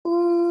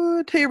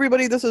Good. Hey,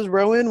 everybody. This is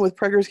Rowan with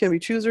Preggers Can Be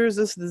Choosers.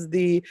 This is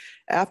the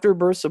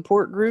afterbirth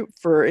support group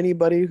for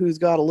anybody who's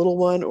got a little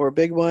one or a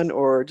big one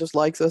or just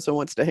likes us and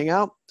wants to hang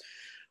out.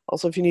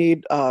 Also, if you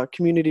need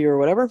community or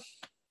whatever.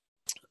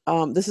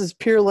 This is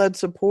peer-led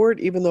support.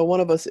 Even though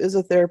one of us is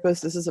a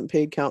therapist, this isn't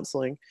paid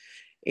counseling.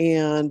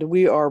 And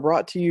we are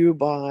brought to you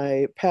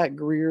by Pat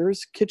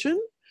Greer's Kitchen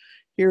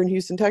here in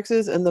Houston,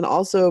 Texas, and then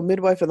also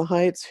Midwife in the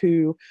Heights,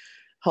 who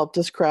helped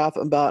us craft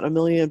about 1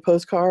 million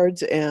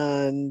postcards,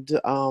 and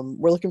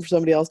we're looking for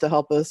somebody else to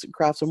help us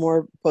craft some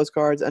more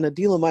postcards, and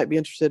Adila might be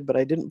interested, but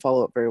I didn't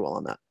follow up very well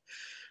on that.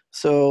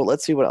 So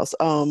let's see what else.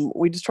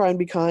 We just try and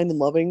be kind and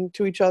loving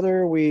to each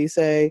other. We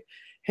say,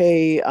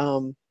 hey,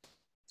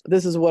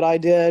 this is what I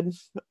did.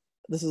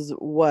 This is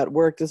what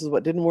worked. This is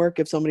what didn't work.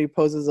 If somebody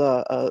poses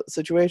a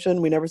situation,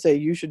 we never say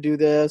you should do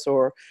this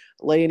or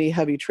lay any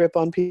heavy trip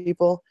on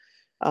people.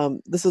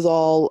 This is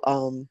all,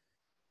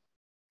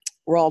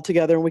 we're all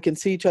together and we can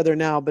see each other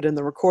now, but in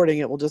the recording,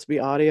 it will just be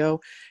audio.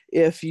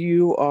 If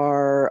you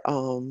are,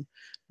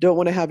 don't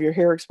want to have your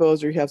hair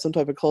exposed, or you have some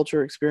type of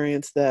culture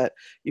experience that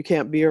you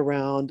can't be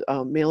around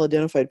male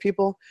identified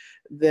people,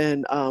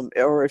 then,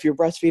 or if you're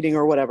breastfeeding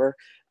or whatever,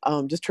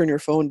 just turn your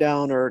phone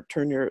down or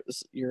turn your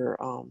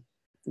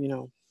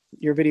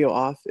video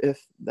off if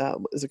that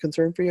is a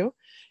concern for you.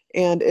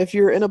 And if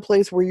you're in a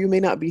place where you may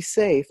not be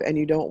safe and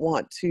you don't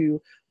want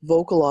to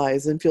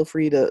vocalize, then feel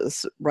free to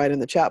write in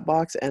the chat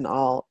box and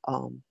I'll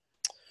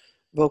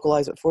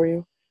vocalize it for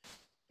you.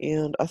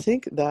 And I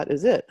think that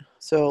is it.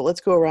 So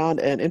let's go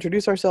around and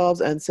introduce ourselves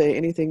and say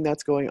anything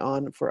that's going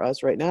on for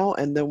us right now.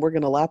 And then we're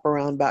going to lap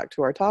around back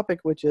to our topic,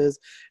 which is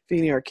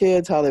feeding our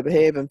kids, how they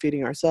behave, and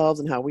feeding ourselves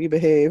and how we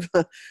behave.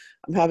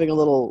 I'm having a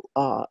little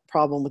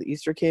problem with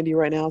Easter candy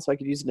right now, so I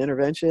could use an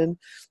intervention.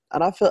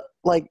 And I feel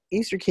like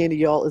Easter candy,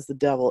 y'all, is the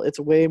devil. It's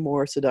way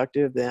more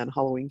seductive than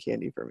Halloween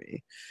candy for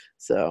me.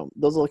 So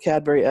those little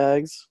Cadbury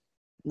eggs,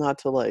 not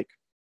to like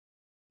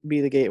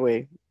be the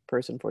gateway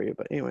person for you,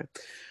 but anyway.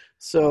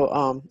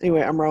 So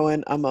anyway, I'm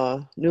Rowan. I'm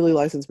a newly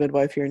licensed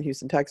midwife here in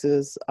Houston,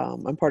 Texas.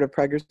 I'm part of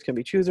Preggers Can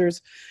Be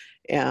Choosers,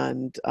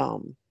 and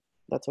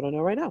that's what I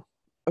know right now.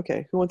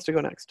 Okay, who wants to go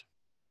next?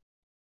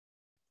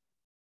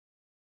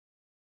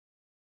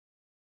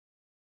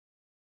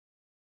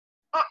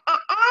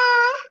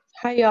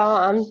 Hi, y'all.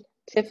 I'm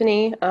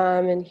Tiffany.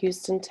 I'm in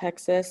Houston,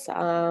 Texas.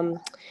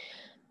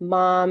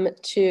 Mom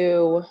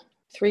to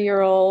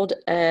 3-year-old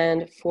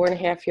and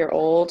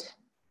 4.5-year-old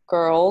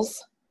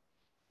girls.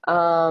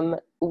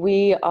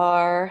 We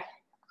are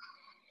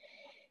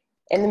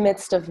in the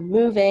midst of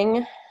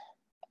moving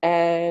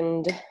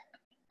and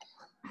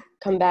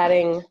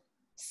combating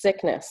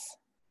sickness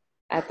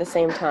at the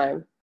same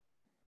time.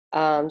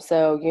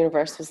 So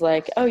universe was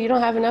like, oh, you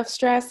don't have enough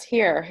stress?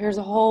 Here's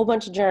a whole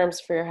bunch of germs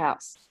for your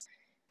house.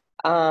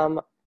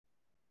 But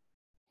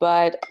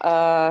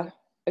a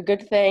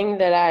good thing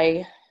that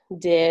I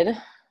did,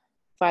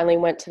 finally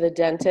went to the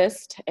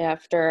dentist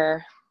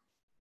after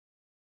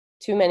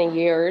too many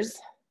years,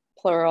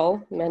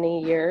 plural,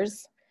 many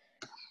years.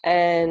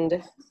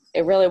 And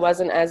it really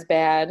wasn't as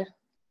bad,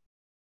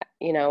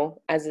 you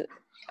know, as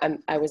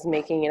I was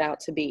making it out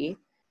to be,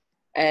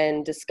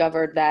 and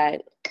discovered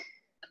that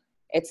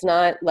it's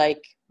not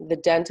like the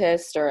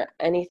dentist or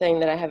anything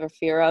that I have a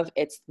fear of.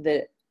 It's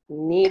the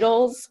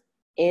needles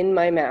in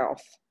my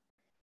mouth.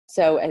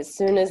 So as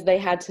soon as they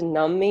had to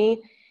numb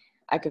me,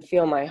 I could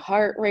feel my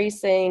heart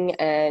racing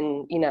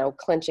and, you know,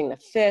 clenching the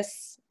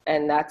fists,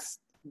 and that's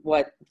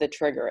what the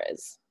trigger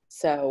is.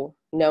 So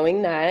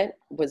knowing that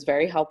was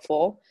very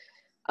helpful.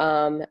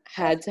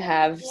 Had to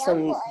have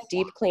some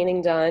deep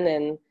cleaning done,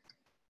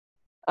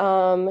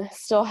 and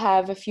still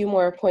have a few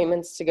more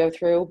appointments to go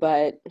through,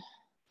 but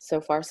so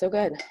far so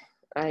good.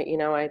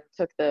 I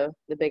took the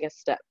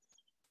biggest step,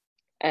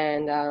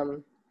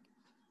 and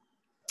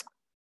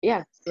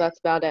yeah, so that's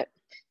about it.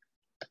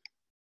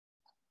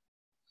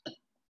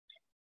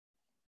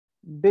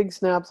 Big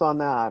snaps on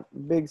that.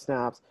 Big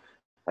snaps.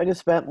 I just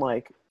spent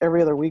like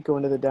every other week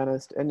going to the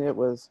dentist, and it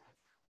was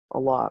a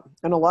lot.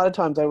 And a lot of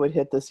times I would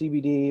hit the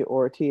CBD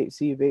or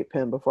THC vape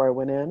pen before I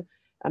went in,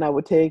 and I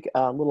would take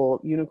a little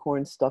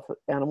unicorn stuffed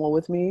animal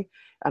with me,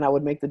 and I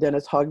would make the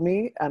dentist hug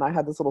me, and I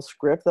had this little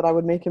script that I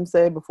would make him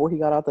say before he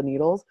got out the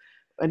needles,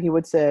 and he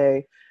would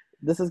say,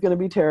 this is going to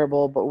be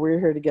terrible, but we're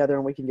here together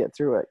and we can get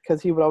through it.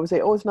 Because he would always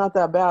say, oh, it's not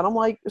that bad. I'm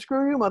like,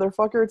 screw you,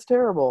 motherfucker, it's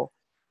terrible.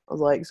 I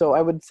was like, so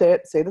I would say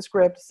the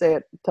script, say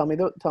it, tell me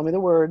the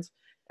words.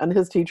 And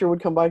his teacher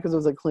would come by, because it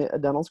was a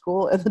dental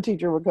school, and the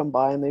teacher would come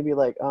by and they'd be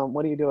like,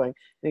 what are you doing?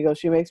 And he goes,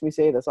 she makes me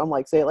say this. I'm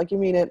like, say it like you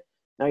mean it.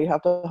 Now you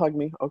have to hug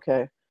me.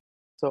 Okay.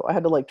 So I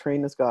had to like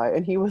train this guy,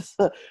 and he was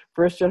the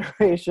first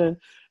generation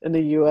in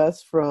the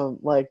US from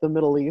like the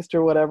Middle East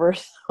or whatever.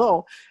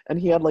 So, and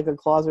he had like a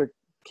closet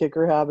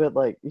kicker habit.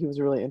 Like, he was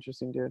a really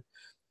interesting dude.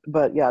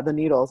 But yeah, the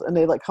needles, and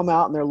they like come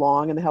out and they're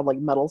long and they have like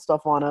metal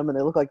stuff on them, and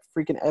they look like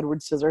freaking Edward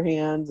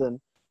Scissorhands. And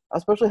I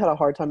especially had a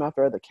hard time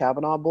after I had the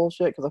Kavanaugh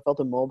bullshit, because I felt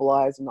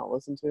immobilized and not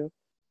listened to.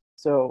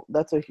 So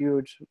that's a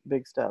huge,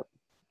 big step,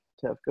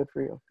 Tiff. Good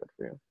for you. Good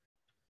for you.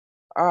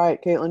 All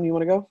right, Caitlin, you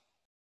want to go?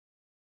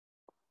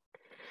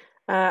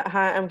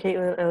 Hi, I'm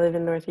Caitlin. I live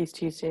in Northeast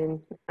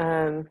Houston,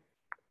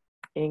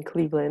 in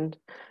Cleveland.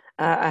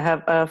 I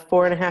have a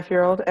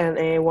 4.5-year-old and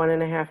a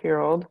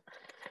 1.5-year-old,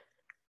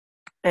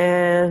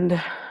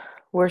 and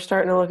we're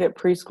starting to look at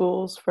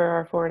preschools for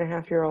our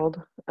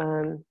 4.5-year-old.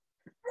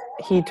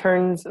 He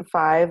turns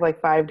 5,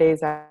 like 5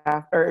 days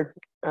after,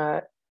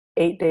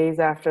 8 days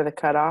after the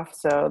cutoff.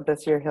 So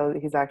this year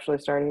he's actually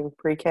starting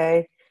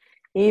pre-K,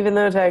 even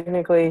though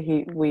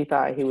technically we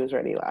thought he was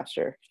ready last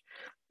year.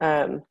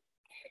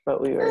 But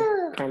we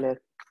were kind of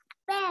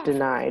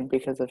denied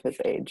because of his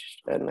age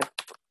and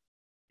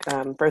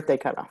the birthday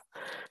cutoff.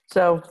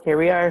 So here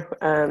we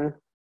are,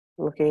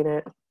 looking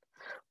at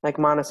like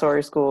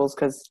Montessori schools,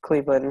 because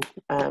Cleveland,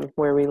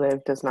 where we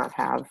live, does not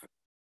have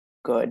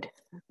good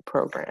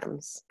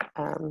programs.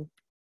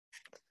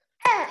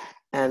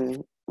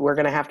 And we're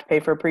going to have to pay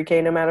for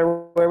pre-K no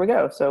matter where we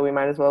go. So we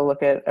might as well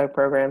look at a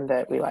program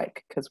that we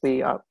like, because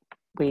we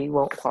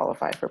won't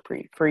qualify for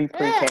free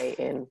pre-K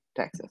in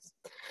Texas.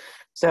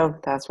 So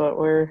that's what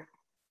we're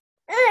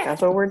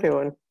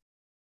doing.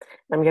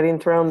 I'm getting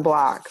thrown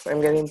blocks.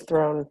 I'm getting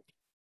thrown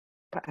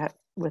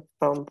with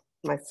foam.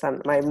 My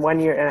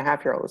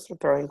 1.5-year-old is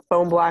throwing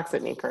foam blocks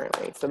at me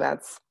currently. So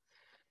that's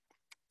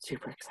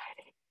super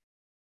exciting.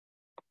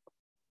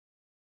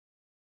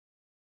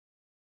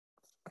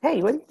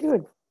 Hey, what are you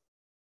doing?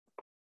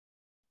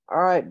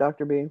 All right,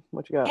 Dr. B,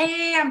 what you got?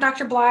 Hey, I'm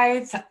Dr.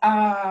 Blythe.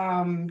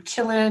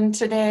 Chilling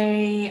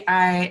today.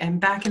 I am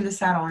back in the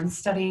saddle and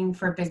studying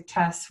for a big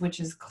test, which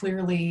is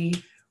clearly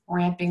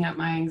ramping up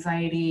my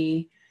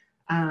anxiety.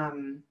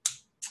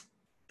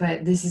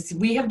 But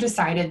we have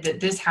decided that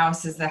this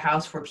house is the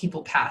house where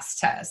people pass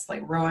tests.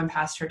 Like Rowan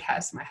passed her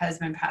test, my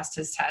husband passed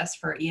his test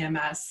for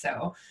EMS.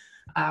 So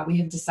we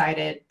have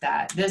decided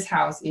that this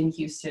house in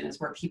Houston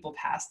is where people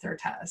pass their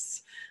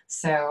tests.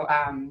 So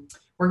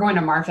we're going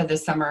to Marfa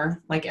this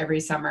summer, like every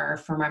summer,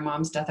 for my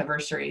mom's death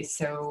anniversary.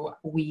 So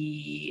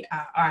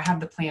I have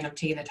the plan of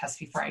taking the test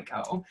before I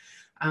go,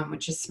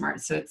 which is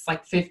smart. So it's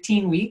like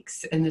 15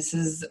 weeks, and this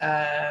is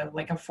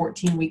like a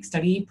 14-week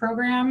study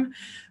program.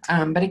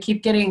 But I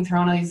keep getting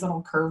thrown all these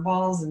little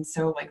curveballs, and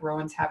so like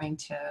Rowan's having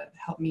to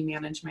help me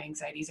manage my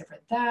anxieties over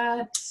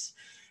that.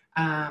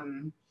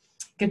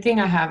 Good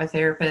thing I have a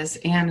therapist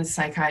and a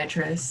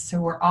psychiatrist.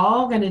 So we're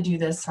all going to do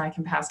this so I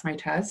can pass my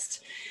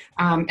test.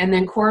 And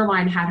then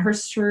Coraline had her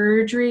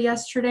surgery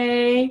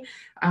yesterday,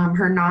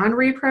 her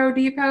non-repro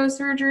depot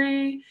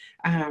surgery.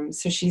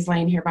 So she's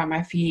laying here by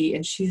my feet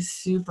and she's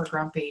super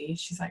grumpy.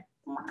 She's like,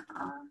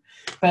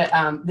 but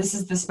this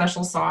is the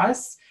special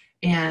sauce.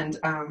 And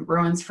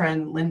Rowan's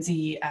friend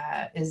Lindsay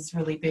is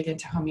really big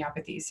into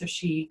homeopathy. So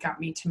she got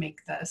me to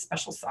make the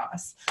special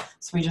sauce.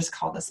 So we just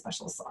call this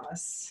special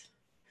sauce.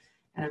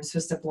 And I'm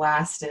supposed to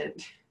blast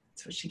it.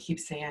 That's what she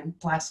keeps saying,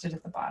 blast it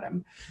at the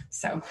bottom.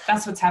 So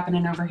that's what's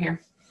happening over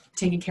here.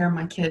 Taking care of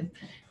my kid.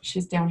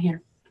 She's down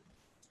here.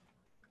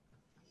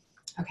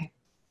 Okay.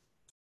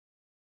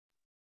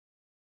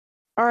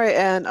 All right,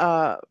 and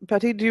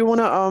Patty, do you want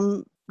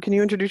to can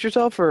you introduce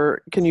yourself,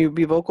 or can you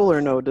be vocal,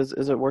 or no? Is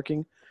it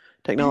working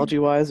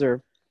technology-wise,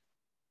 or?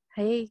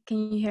 Hey,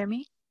 can you hear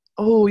me?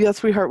 Oh, yes,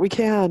 sweetheart, we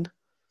can.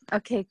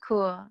 Okay,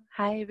 cool.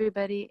 Hi,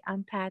 everybody.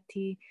 I'm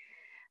Patty.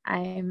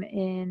 I'm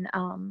in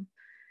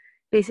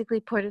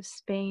basically Port of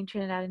Spain,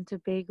 Trinidad and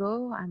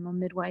Tobago. I'm a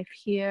midwife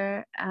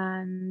here,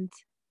 and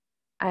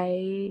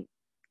I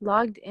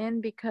logged in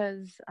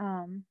because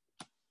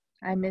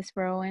I miss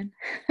Rowan.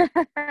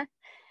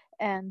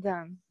 And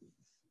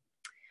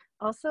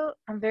also,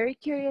 I'm very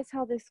curious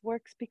how this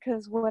works,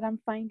 because what I'm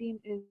finding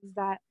is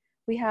that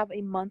we have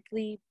a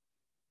monthly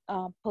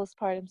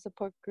postpartum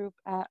support group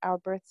at our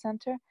birth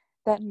center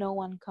that no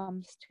one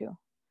comes to.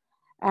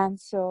 And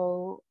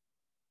so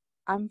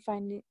I'm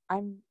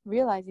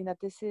realizing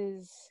that this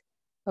is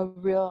a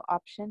real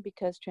option,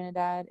 because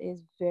Trinidad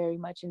is very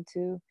much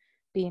into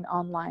being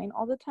online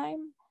all the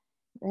time,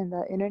 and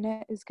the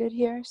internet is good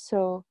here.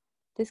 So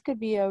this could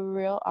be a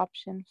real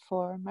option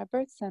for my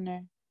birth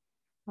center,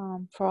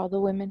 for all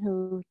the women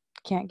who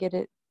can't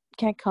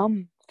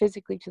come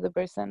physically to the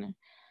birth center.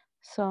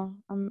 So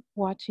I'm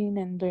watching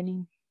and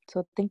learning.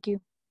 So thank you.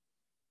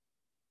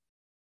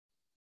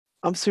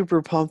 I'm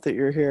super pumped that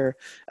you're here.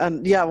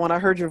 And yeah, when I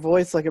heard your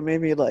voice, like, it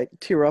made me like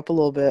tear up a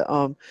little bit.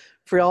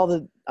 For all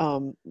the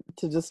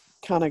to just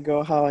kind of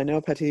go how I know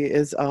Patty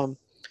is I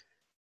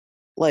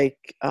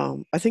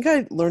think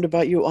I learned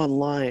about you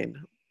online.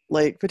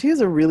 Like, Patty is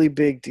a really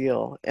big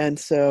deal. And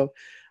so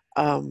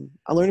I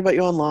learned about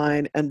you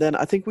online, and then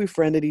I think we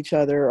friended each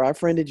other, or I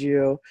friended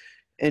you,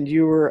 and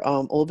you were a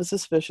little bit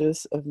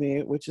suspicious of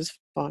me, which is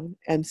fun.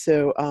 And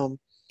so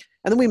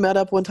and then we met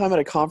up one time at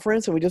a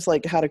conference, and we just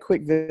like had a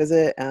quick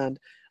visit, and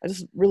I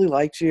just really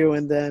liked you.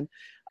 And then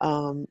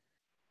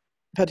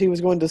Patty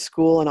was going to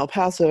school in El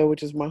Paso,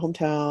 which is my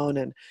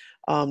hometown,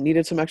 and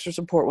needed some extra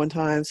support one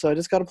time. So I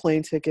just got a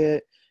plane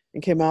ticket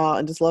and came out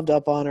and just loved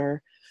up on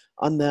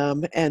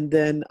them. And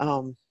then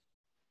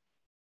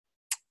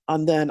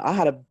I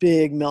had a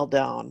big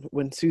meltdown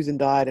when Susan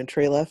died and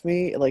Trey left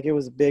me. Like, it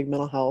was a big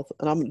mental health.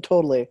 And I'm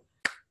totally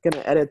going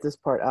to edit this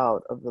part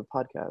out of the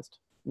podcast,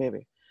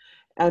 maybe.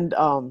 And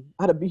I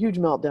had a huge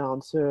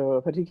meltdown.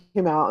 So Patty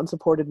came out and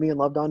supported me and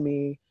loved on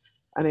me.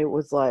 And it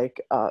was like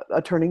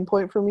a turning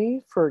point for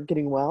me for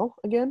getting well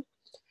again.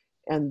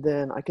 And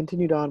then I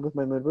continued on with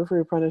my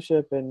midwifery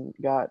apprenticeship and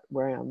got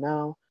where I am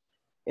now.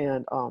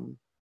 And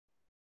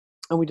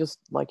we just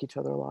like each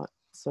other a lot.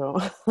 So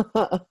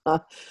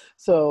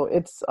so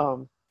it's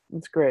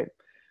great.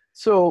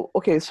 So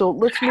okay, so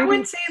let's I maybe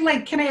would say,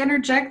 like, can I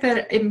interject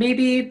that it may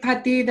be,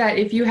 Patty, that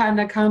if you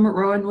hadn't come,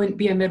 Rowan wouldn't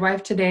be a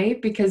midwife today,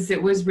 because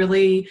it was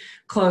really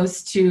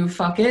close to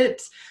fuck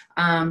it,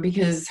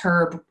 because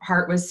her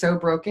heart was so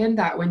broken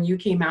that when you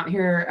came out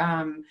here,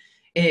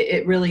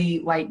 it really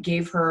like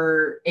gave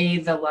her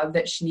the love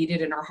that she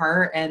needed in her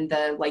heart, and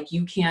the like,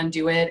 you can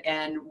do it,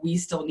 and we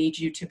still need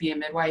you to be a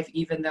midwife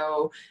even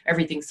though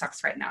everything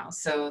sucks right now.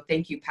 So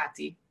thank you,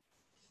 Patty.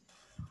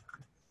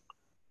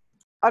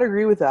 I'd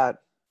agree with that.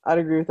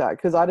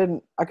 Because I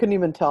couldn't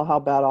even tell how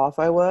bad off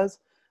I was.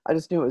 I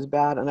just knew it was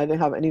bad, and I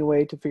didn't have any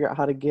way to figure out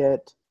how to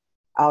get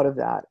out of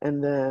that.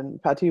 And then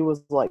Patty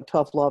was like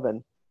tough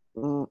loving.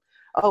 Oh,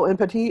 and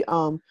Patty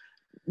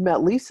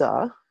met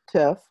Lisa,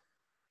 Tiff,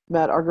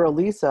 met our girl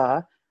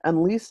Lisa,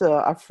 and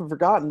Lisa, I've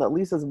forgotten that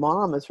Lisa's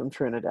mom is from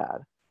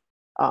Trinidad.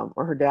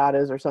 Or her dad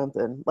is, or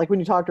something. Like when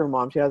you talk to her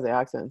mom, she has the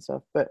accent and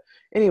stuff. But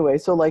anyway,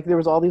 so like there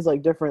was all these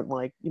like different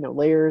like, you know,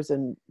 layers,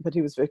 and Patty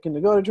was fixing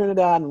to go to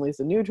Trinidad, and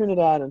Lisa knew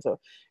Trinidad, and so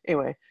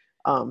anyway,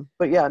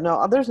 but yeah,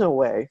 no, there's no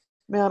way,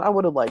 man. I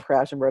would have like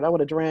crashed and burned. I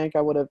would have drank.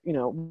 I would have, you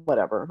know,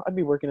 whatever. I'd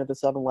be working at the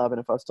 7-Eleven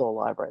if I was still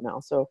alive right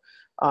now. So,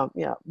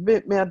 yeah,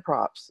 mad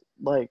props.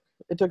 Like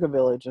it took a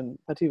village, and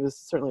Patty was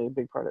certainly a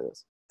big part of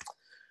this.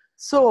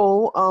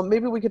 So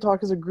maybe we could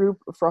talk as a group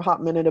for a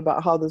hot minute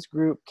about how this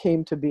group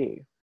came to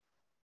be.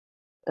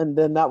 And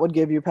then that would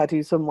give you,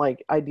 Patty, some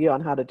like idea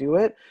on how to do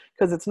it,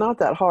 because it's not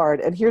that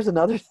hard. And here's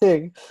another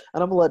thing,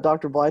 and I'm gonna let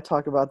Dr. Bly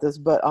talk about this,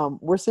 but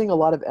we're seeing a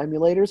lot of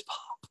emulators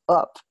pop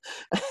up,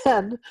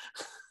 and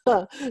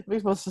it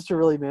makes my sister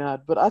really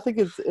mad. But I think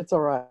it's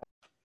all right.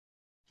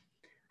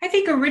 I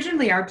think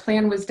originally our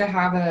plan was to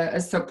have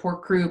a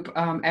support group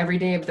every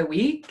day of the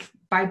week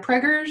by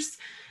preggers.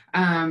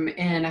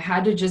 And I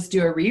had to just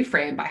do a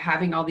reframe by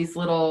having all these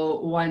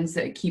little ones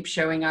that keep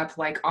showing up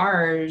like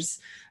ours.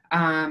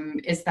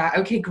 Is that,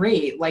 okay,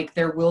 great. Like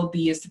there will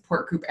be a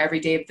support group every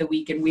day of the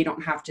week, and we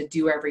don't have to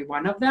do every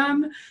one of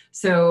them.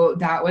 So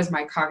that was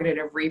my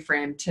cognitive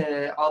reframe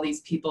to all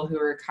these people who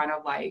are kind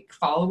of like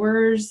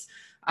followers.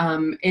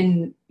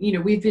 And, you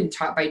know, we've been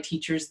taught by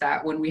teachers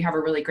that when we have a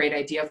really great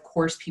idea, of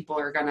course, people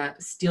are going to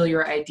steal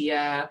your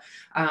idea,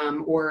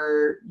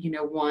 or, you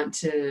know, want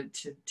to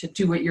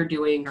do what you're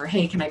doing, or,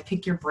 hey, can I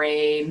pick your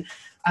brain?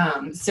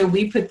 So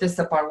we put this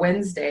up on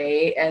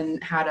Wednesday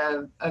and had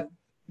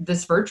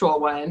this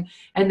virtual one.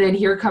 And then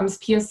here comes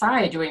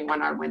PSI doing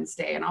one on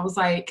Wednesday. And I was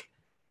like,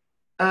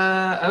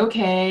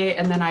 okay.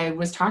 And then I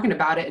was talking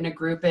about it in a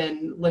group,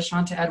 and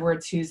LaShanta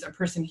Edwards, who's a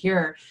person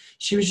here,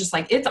 she was just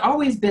like, it's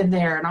always been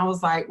there. And I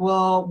was like,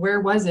 well,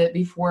 where was it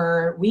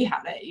before we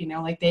had it? You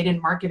know, like they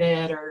didn't market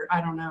it, or I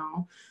don't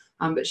know.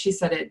 But she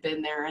said it had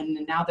been there. And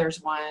now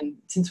there's one,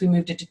 since we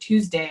moved it to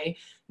Tuesday,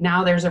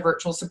 now there's a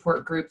virtual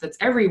support group that's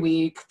every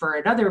week for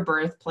another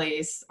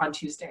birthplace on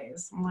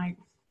Tuesdays. I'm like,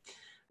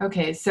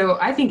 okay, so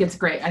I think it's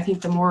great. I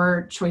think the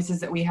more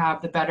choices that we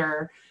have, the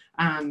better.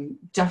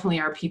 Definitely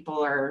our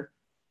people are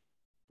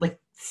like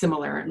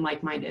similar and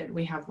like-minded.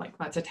 We have like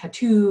lots of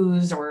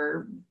tattoos,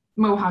 or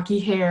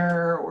mohawky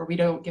hair, or we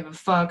don't give a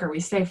fuck, or we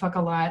say fuck a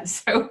lot.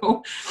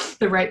 So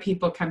the right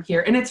people come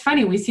here. And it's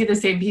funny, we see the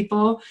same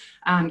people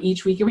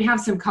each week, and we have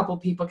some couple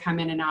people come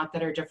in and out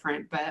that are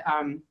different, but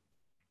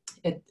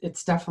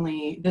it's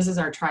definitely, this is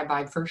our tribe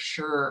vibe for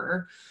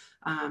sure.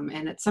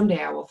 And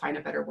someday I will find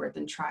a better word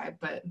than tribe,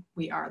 but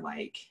we are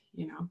like,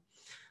 you know,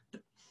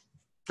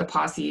 the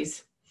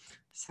posses.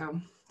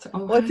 So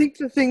Well, I think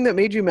the thing that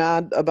made you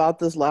mad about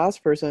this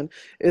last person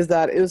is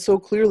that it was so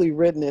clearly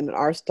written in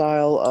our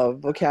style of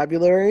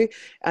vocabulary,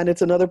 and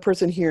it's another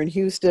person here in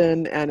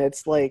Houston, and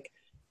it's like,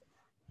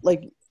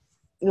 you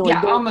know, yeah,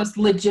 like almost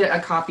legit a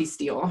copy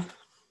steal.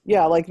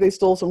 Yeah, like they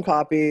stole some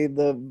copy.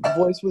 The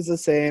voice was the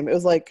same. It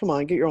was like, come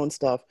on, get your own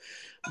stuff.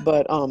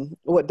 But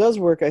what does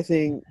work, I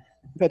think,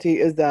 Patty,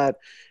 is that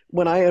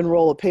when I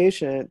enroll a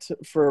patient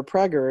for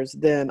preggers,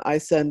 then I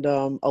send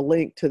them a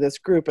link to this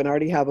group and I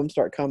already have them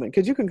start coming,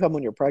 because you can come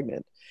when you're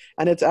pregnant.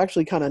 And it's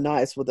actually kind of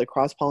nice with the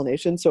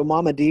cross-pollination. So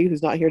Mama D,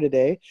 who's not here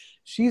today,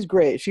 she's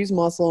great. She's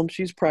Muslim.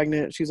 She's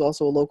pregnant. She's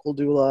also a local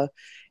doula.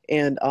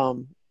 And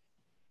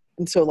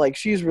so, like,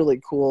 she's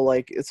really cool.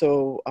 Like,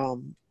 so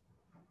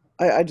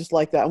I just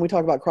like that. And we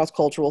talk about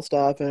cross-cultural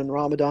stuff and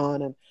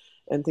Ramadan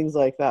and things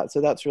like that.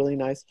 So that's really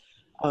nice.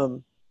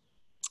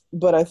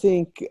 But I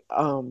think,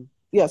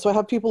 yeah, so I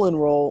have people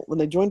enroll. When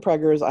they join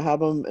preggers, I have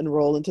them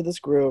enroll into this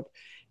group,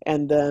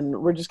 and then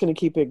we're just going to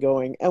keep it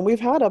going. And we've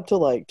had up to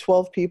like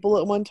 12 people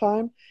at one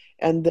time.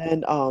 And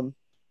then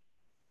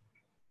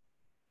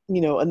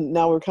and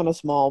now we're kind of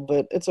small,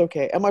 but it's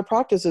okay. And my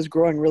practice is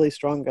growing really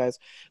strong, guys.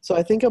 So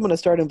I think I'm going to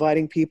start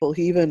inviting people,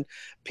 even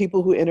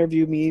people who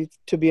interview me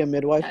to be a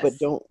midwife, but Yes.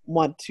 don't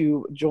want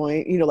to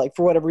join, like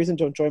for whatever reason,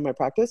 don't join my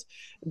practice,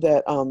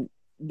 that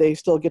they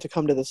still get to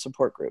come to the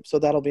support group. So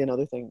that'll be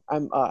another thing.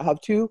 I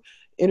have 2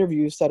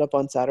 interviews set up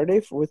on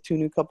Saturday with 2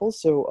 new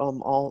couples. So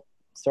I'll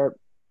start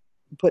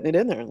putting it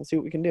in there and see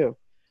what we can do.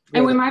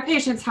 And when my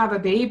patients have a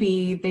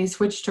baby, they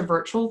switch to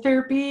virtual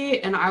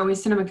therapy, and I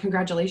always send them a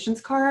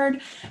congratulations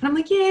card. And I'm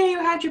like, yay, you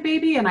had your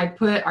baby. And I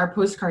put our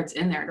postcards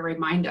in there to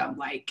remind them,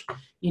 like,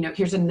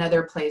 here's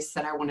another place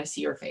that I want to see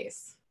your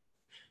face.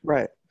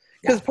 Right.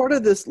 Because part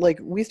of this, like,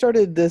 we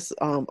started this,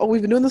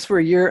 we've been doing this for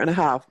a year and a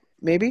half,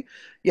 maybe.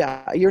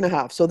 Yeah, a year and a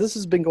half. So this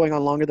has been going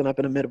on longer than I've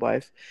been a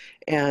midwife.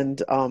 And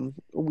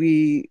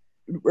we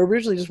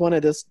originally just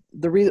wanted this,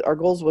 our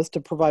goals was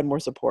to provide more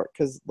support,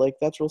 because like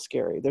that's real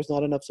scary. There's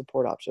not enough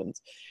support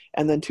options.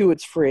 And then 2,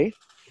 it's free.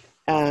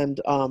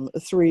 And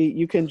 3,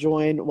 you can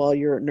join while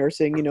you're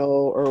nursing,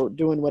 or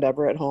doing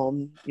whatever at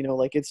home,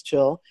 like it's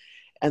chill.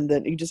 And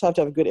then you just have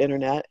to have good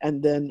internet.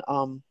 And then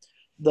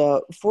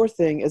the 4th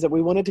thing is that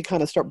we wanted to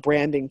kind of start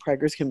branding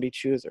Preggers Can Be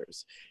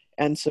Choosers.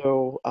 And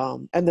so,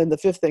 and then the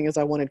 5th thing is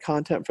I wanted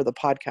content for the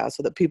podcast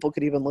so that people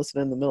could even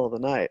listen in the middle of the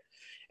night.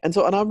 And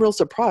so, and I'm real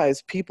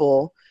surprised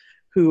people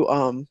who,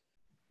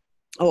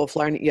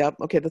 flyer, yeah,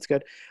 okay, that's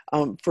good.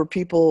 For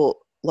people,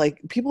 like,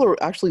 people are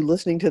actually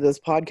listening to this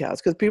podcast,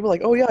 because people are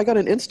like, oh yeah, I got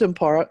an Instant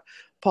Pot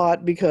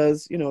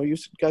because, you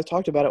guys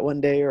talked about it one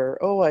day, or,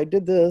 oh, I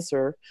did this,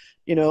 or,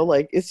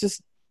 like, it's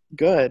just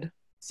good.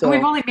 So and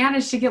we've only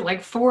managed to get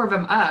like 4 of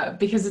them up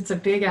because it's a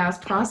big ass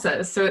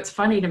process. So it's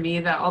funny to me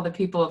that all the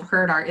people have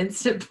heard our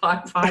Instant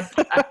Pot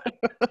podcast.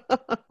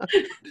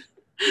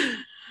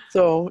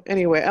 So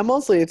anyway, and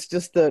mostly it's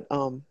just that,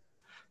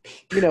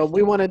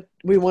 we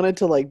wanted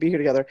to like be here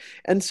together.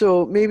 And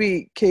so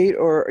maybe Kate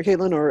or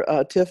Caitlin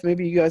or Tiff,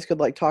 maybe you guys could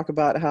like talk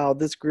about how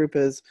this group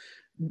is,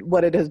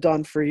 what it has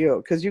done for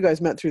you, because you guys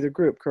met through the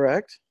group,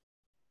 correct?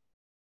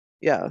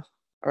 Yeah.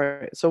 All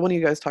right. So when do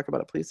you guys talk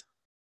about it, please?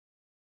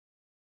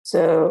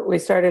 So we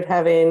started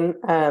having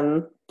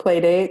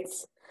play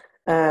dates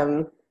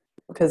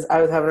because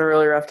I was having a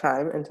really rough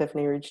time, and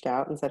Tiffany reached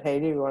out and said, hey,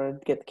 do you want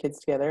to get the kids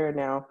together? And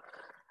now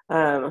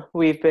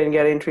we've been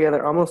getting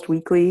together almost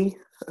weekly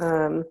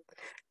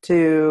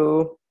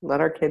to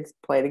let our kids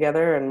play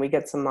together, and we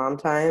get some mom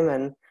time,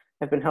 and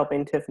I've been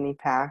helping Tiffany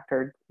pack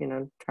or,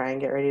 try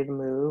and get ready to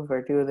move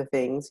or do other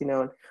things,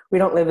 and we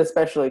don't live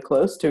especially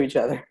close to each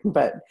other,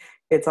 but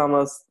it's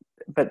almost,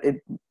 but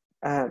it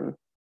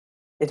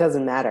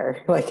doesn't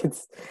matter. Like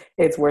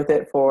it's worth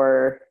it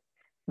for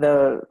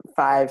the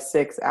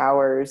 5-6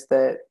 hours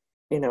that,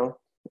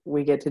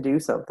 we get to do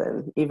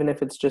something, even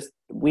if it's just,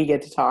 we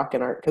get to talk,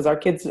 and because our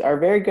kids are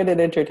very good at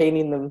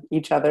entertaining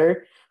each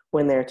other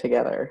when they're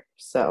together.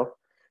 So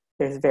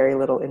there's very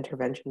little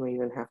intervention we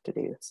even have to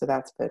do. So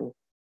that's been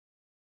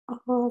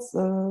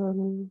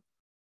awesome.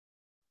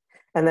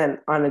 And then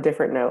on a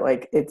different note,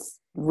 like, it's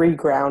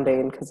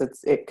regrounding because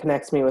it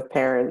connects me with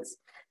parents,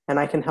 and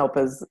I can help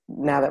as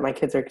now that my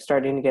kids are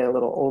starting to get a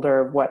little older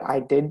of what I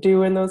did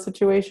do in those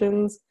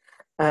situations.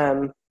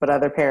 But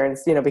other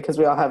parents, because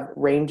we all have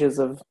ranges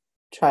of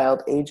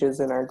child ages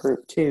in our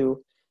group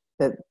too,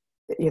 that,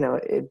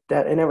 it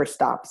never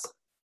stops.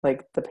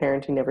 Like, the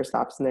parenting never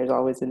stops, and there's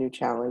always a new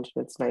challenge.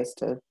 And it's nice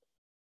to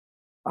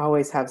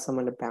always have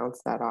someone to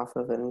bounce that off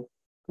of and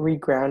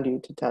reground you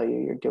to tell you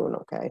you're doing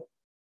okay.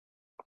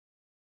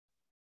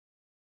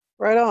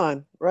 Right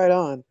on, right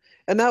on.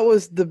 And that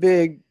was the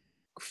big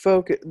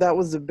focus. That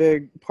was the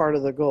big part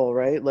of the goal,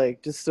 right?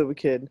 Like, just so we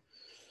could,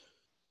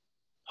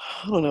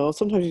 I don't know,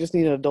 sometimes you just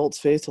need an adult's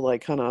face to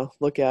like kind of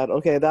look at,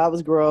 okay, that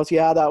was gross.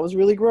 Yeah, that was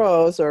really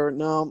gross. Or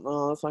no,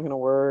 that's not going to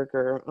work.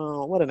 Or,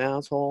 oh, what an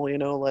asshole,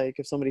 like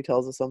if somebody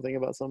tells us something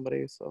about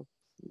somebody. So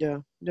yeah.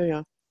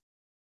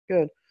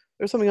 Good.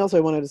 There's something else I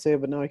wanted to say,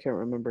 but now I can't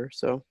remember.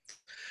 So,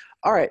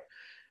 all right.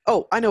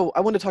 Oh, I know.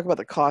 I want to talk about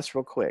the cost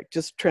real quick,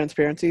 just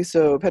transparency.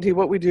 So, Patty,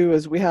 what we do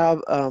is we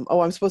have,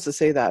 I'm supposed to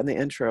say that in the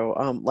intro,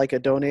 like a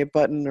donate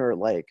button or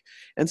like,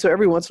 and so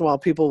every once in a while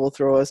people will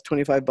throw us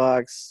 $25,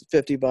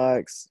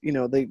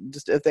 $50, they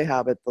just, if they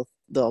have it,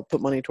 they'll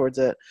put money towards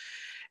it.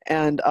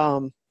 And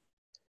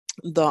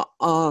the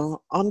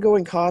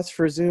ongoing cost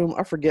for Zoom,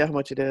 I forget how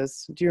much it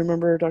is. Do you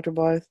remember, Dr.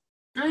 Blythe?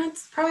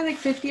 It's probably like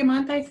 $50 a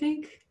month, I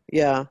think.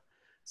 Yeah.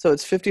 So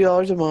it's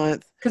 $50 a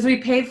month. Because we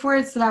paid for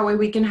it so that way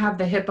we can have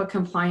the HIPAA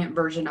compliant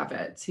version of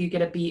it. So you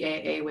get a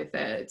BAA with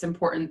it. It's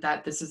important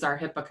that this is our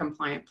HIPAA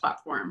compliant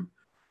platform.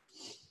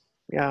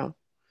 Yeah.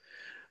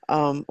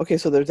 Okay,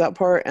 so there's that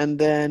part. And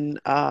then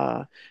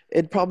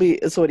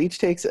it each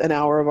takes an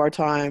hour of our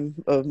time,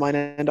 of mine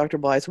and Dr.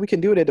 Blythe. So we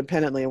can do it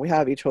independently, and we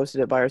have each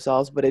hosted it by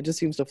ourselves, but it just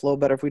seems to flow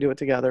better if we do it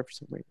together for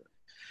some reason.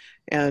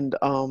 And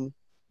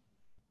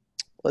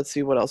let's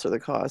see, what else are the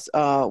costs?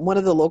 One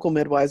of the local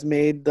midwives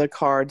made the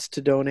cards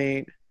to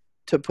donate,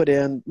 to put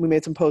in. We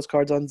made some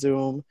postcards on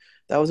Zoom.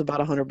 That was about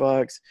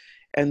 $100.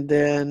 And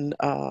then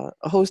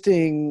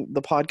hosting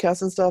the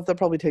podcast and stuff, that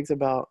probably takes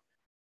about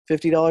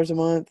 $50 a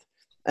month.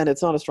 and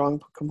it's not a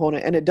strong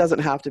component, and it doesn't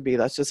have to be.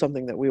 That's just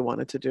something that we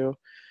wanted to do.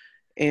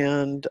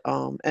 And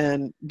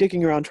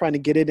dicking around trying to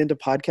get it into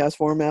podcast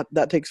format,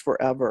 that takes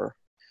forever.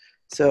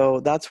 So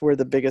that's where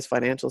the biggest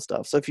financial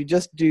stuff. So if you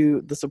just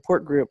do the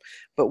support group,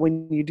 but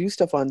when you do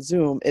stuff on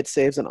Zoom, it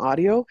saves an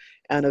audio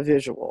and a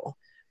visual.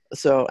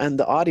 So, and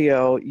the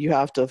audio, you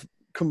have to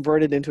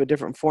convert it into a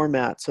different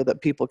format so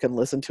that people can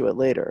listen to it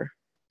later.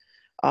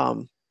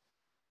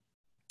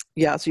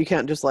 Yeah, so you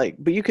can't just like,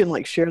 but you can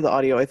like share the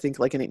audio, I think,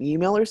 like in an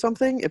email or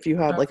something if you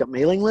had like a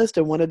mailing list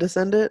and wanted to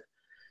send it.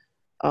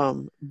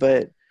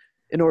 But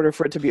in order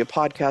for it to be a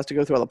podcast, to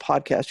go through all the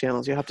podcast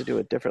channels, you have to do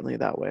it differently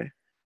that way.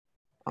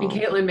 And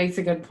Caitlin makes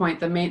a good point,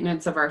 the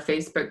maintenance of our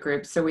Facebook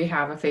group. So we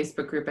have a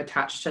Facebook group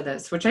attached to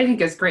this, which I think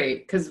is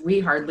great because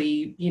we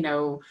hardly,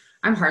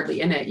 I'm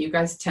hardly in it. You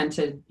guys tend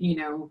to,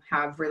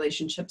 have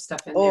relationship stuff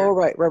in there. Oh,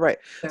 right.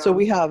 So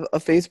we have a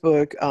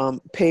Facebook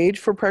page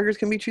for Preggers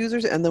Can Be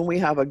Choosers, and then we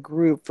have a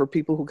group for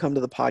people who come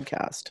to the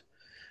podcast.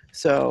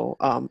 So,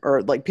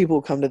 or like people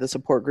who come to the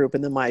support group,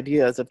 and then my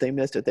idea is if they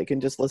missed it, they can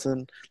just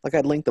listen. Like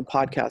I'd link the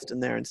podcast in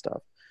there and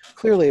stuff.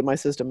 Clearly my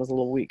system is a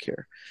little weak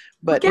here,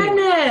 but getting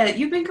it.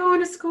 You've been going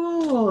to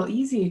school.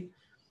 Easy.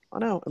 I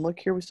know. And look,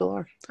 here we still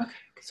are.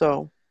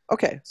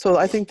 Okay. So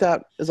I think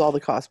that is all the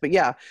cost, but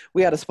yeah,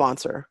 we had a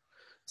sponsor.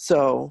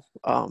 So,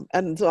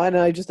 and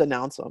I just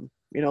announced them,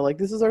 like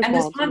this is our and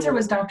sponsor. the sponsor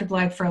was Dr.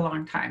 Blythe for a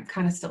long time.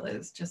 Kind of still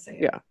is, just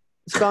saying. Yeah.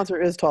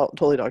 Sponsor is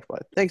totally Dr.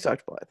 Blythe. Thanks,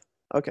 Dr. Blythe.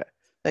 Okay.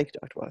 Thank you,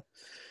 Dr. Blythe.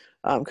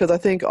 Because I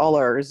think all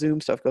our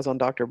Zoom stuff goes on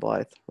Dr.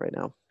 Blythe right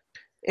now.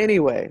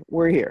 Anyway,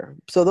 we're here.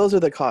 So those are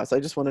the costs.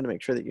 I just wanted to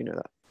make sure that you knew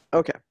that.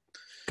 Okay.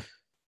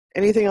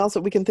 Anything else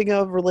that we can think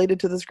of related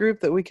to this group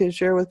that we can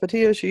share with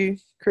Patia? She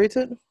creates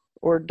it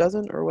or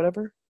doesn't or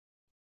whatever.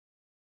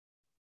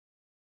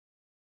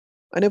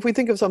 And if we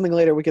think of something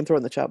later, we can throw it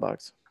in the chat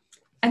box.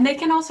 And they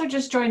can also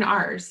just join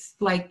ours.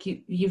 Like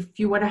if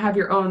you want to have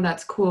your own,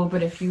 that's cool.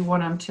 But if you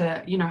want them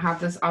to,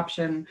 have this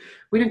option,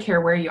 we don't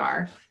care where you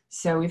are.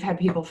 So we've had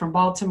people from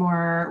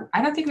Baltimore.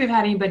 I don't think we've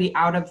had anybody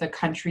out of the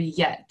country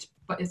yet,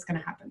 but it's going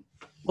to happen.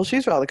 Well,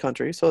 she's out of the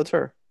country, so it's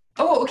her.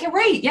 Oh, okay,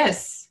 right.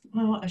 Yes.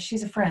 Well,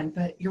 she's a friend,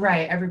 but you're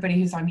right. Everybody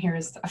who's on here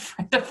is a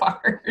friend of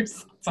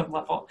ours on some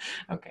level.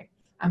 Okay.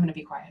 I'm going to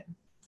be quiet.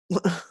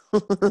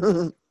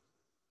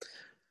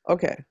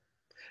 Okay.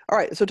 All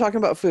right. So talking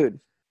about food.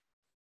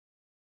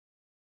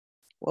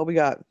 What we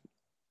got?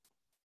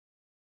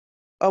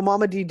 Oh,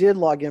 Mama D did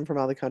log in from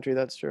out of the country.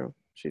 That's true.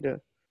 She did.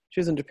 She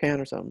was in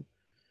Japan or something.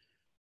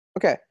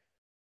 Okay.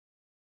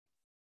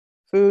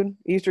 Food,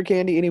 Easter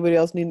candy. Anybody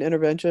else need an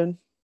intervention?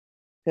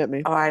 Hit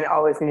me. Oh, I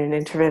always need an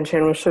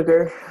intervention with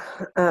sugar.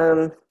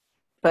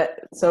 But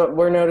so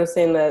we're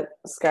noticing that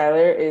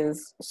Skylar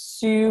is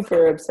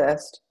super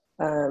obsessed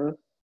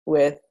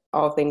with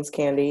all things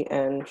candy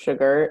and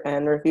sugar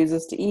and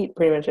refuses to eat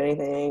pretty much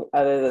anything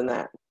other than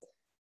that.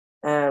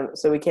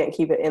 So we can't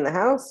keep it in the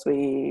house.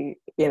 We,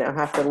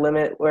 have to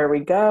limit where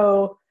we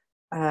go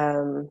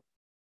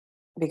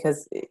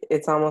because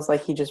it's almost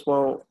like he just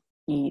won't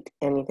eat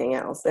anything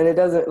else. And it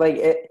doesn't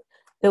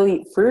he'll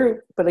eat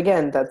fruit, but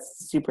again,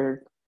 that's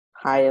super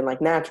high in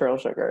natural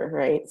sugar,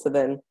 right? So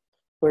then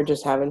we're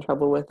just having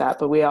trouble with that.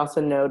 But we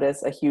also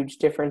notice a huge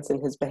difference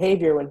in his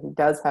behavior when he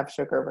does have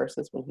sugar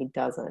versus when he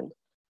doesn't.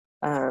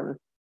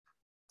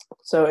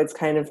 So it's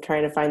kind of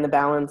trying to find the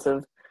balance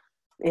of,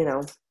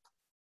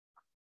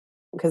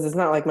 because it's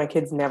not like my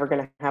kid's never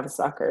going to have a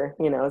sucker,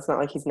 it's not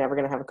like he's never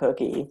going to have a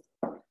cookie.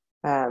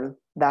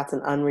 That's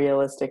an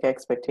unrealistic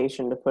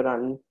expectation to put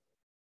on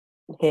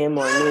him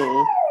or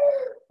me.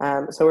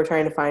 So we're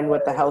trying to find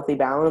what the healthy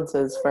balance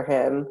is for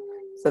him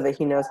so that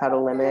he knows how to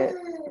limit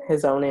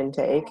his own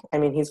intake. I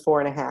mean, he's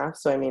 4.5,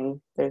 so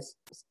there's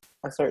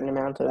a certain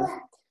amount of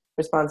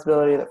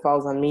responsibility that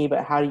falls on me,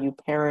 but how do you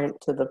parent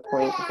to the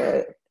point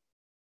that,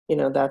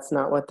 that's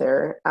not what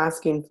they're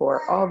asking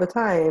for all the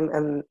time,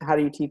 and how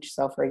do you teach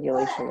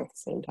self-regulation at the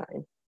same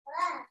time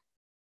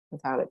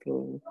without it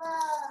being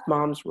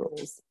mom's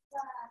rules?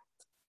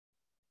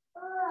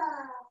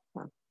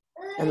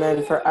 And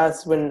then for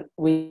us, when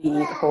we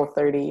eat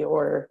Whole30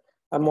 or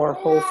a more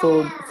whole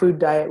food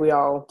diet, we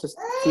all just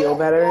feel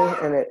better,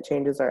 and it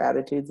changes our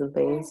attitudes and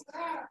things.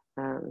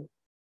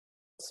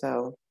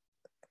 So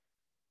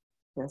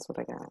that's what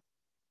I got.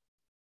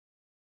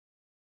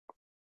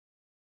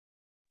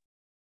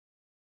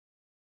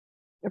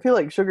 I feel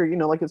like sugar,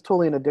 it's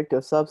totally an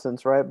addictive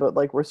substance, right? But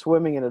we're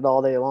swimming in it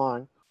all day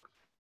long.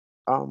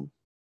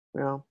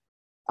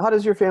 How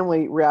does your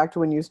family react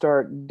when you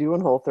start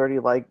doing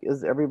Whole30?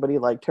 Is everybody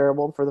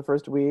terrible for the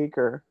first week,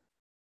 or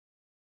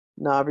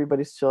no?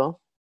 Everybody's chill.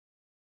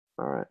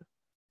 All right.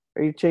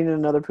 Are you changing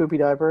another poopy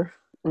diaper?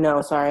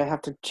 No, sorry, I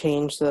have to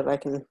change so that I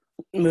can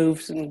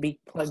move and be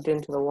plugged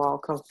into the wall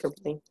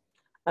comfortably.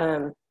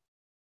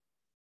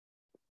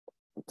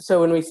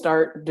 So when we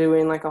start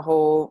doing a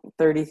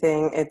Whole30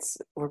 thing,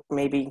 we're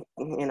maybe,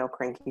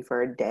 cranky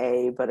for a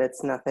day, but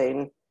it's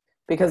nothing,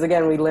 because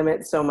again, we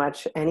limit so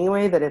much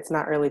anyway that it's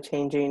not really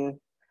changing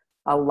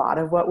a lot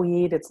of what we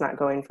eat. It's not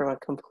going from a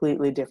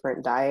completely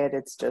different diet.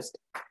 It's just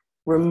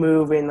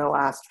removing the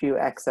last few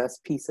excess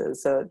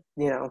pieces. So,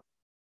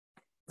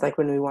 it's like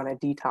when we want to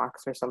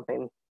detox or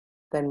something,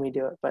 then we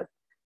do it. But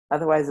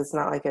otherwise, it's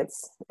not like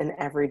it's an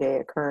everyday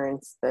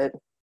occurrence that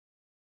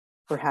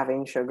we're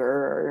having sugar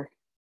or,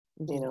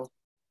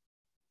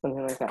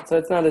 something like that. So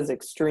it's not as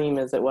extreme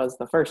as it was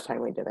the first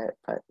time we did it,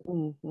 but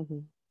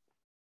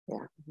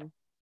yeah.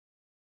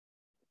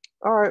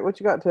 All right, what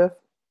you got, Tiff?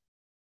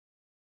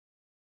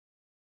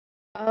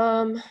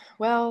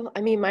 Well,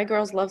 I mean, my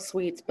girls love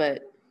sweets,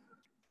 but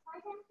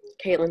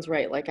Caitlin's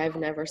right. Like, I've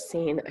never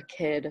seen a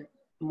kid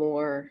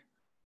more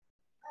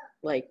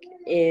like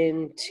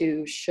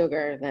into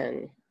sugar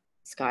than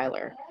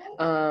Skylar.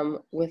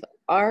 With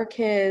our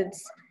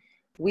kids,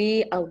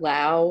 we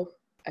allow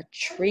a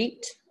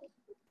treat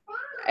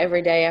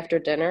every day after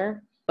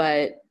dinner,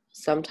 but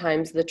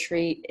sometimes the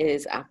treat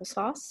is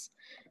applesauce.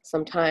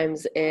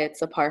 Sometimes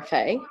it's a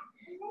parfait,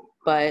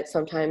 but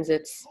sometimes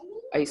it's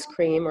ice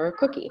cream or a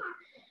cookie.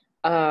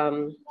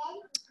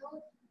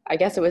 I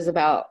guess it was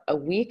about a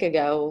week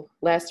ago,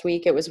 last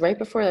week, it was right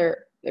before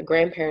the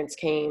grandparents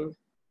came.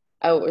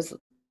 Oh, it was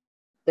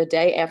the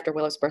day after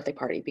Willow's birthday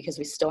party because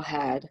we still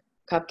had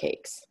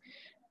cupcakes.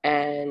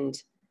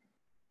 And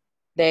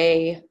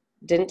they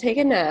didn't take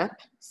a nap,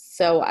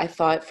 so I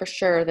thought for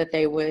sure that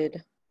they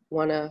would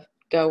want to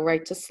go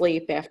right to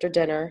sleep after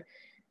dinner.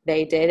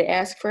 They did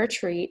ask for a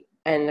treat,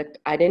 and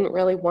I didn't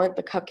really want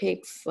the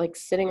cupcakes like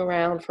sitting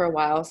around for a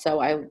while, so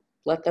I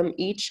let them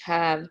each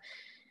have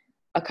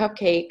a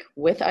cupcake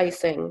with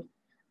icing,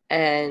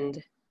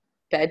 and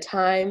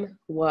bedtime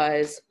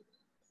was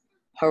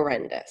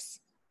horrendous.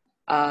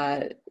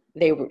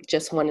 They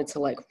just wanted to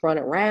like run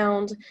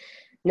around.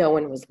 No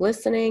one was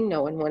listening.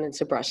 No one wanted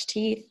to brush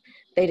teeth.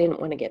 They didn't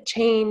want to get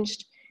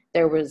changed.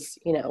 There was,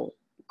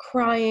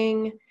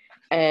 crying,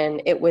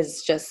 and it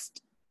was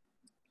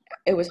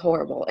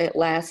horrible. It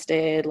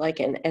lasted like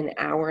an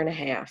hour and a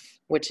half,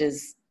 which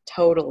is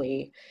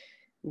totally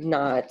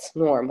not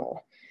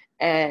normal.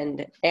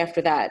 And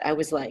after that, I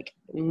was like,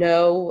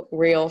 no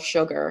real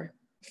sugar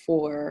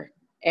for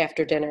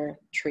after dinner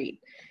treat.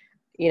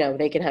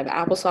 They can have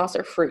applesauce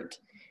or fruit.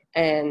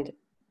 And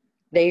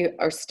they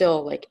are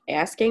still like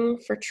asking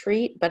for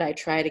treat, but I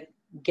try to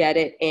get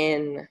it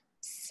in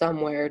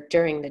somewhere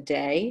during the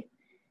day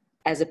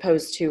as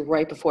opposed to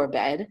right before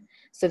bed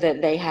so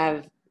that they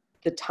have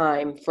the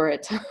time for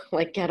it to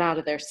like get out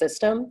of their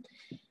system.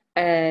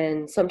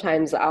 And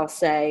sometimes I'll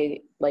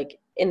say like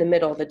in the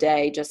middle of the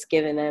day, just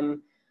giving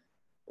them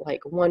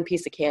like one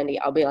piece of candy,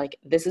 I'll be like,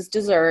 this is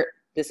dessert,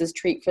 this is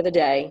treat for the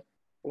day,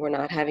 we're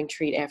not having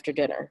treat after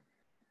dinner.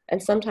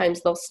 And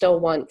sometimes they'll still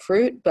want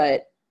fruit,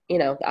 but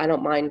I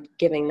don't mind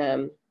giving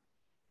them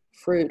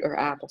fruit or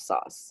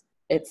applesauce.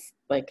 It's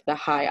like the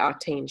high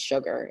octane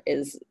sugar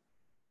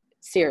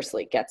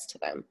seriously gets to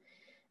them.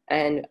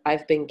 And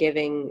I've been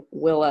giving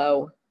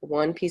Willow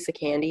one piece of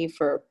candy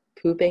for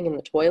pooping in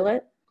the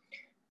toilet,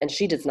 and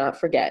she does not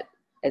forget.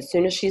 As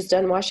soon as she's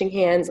done washing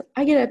hands,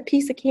 I get a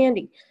piece of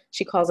candy.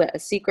 She calls it a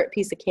secret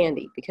piece of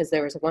candy because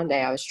there was one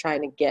day I was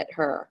trying to get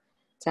her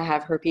to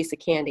have her piece of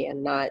candy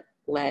and not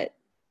let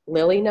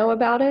Lily know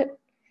about it.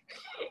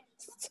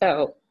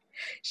 So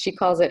she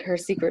calls it her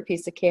secret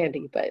piece of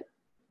candy, but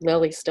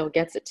Lily still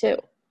gets it too,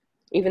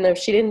 even though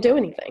she didn't do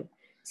anything.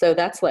 So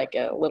that's like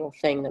a little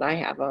thing that I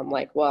have. I'm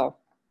like, well,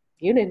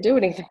 you didn't do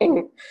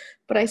anything,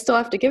 but I still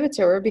have to give it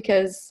to her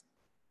because,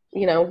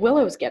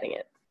 Willow's getting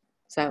it.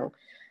 So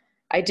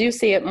I do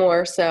see it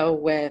more so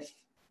with,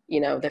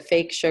 the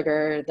fake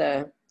sugar,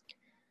 the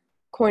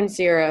corn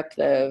syrup,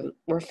 the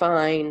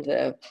refined,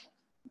 the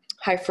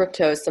high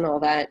fructose and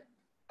all that.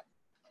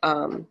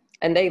 And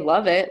they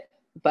love it,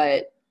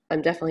 but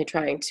I'm definitely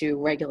trying to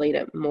regulate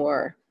it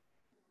more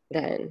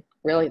than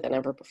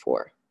ever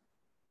before.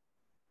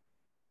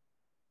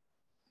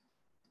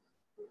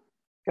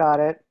 Got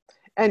it.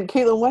 And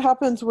Caitlin, what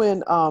happens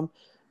when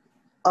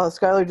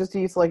Skylar just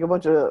eats like a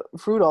bunch of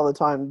fruit all the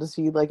time? Does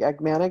he like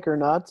act manic or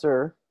nuts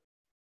or?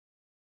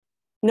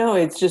 No,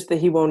 it's just that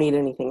he won't eat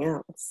anything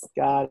else.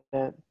 Got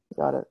it.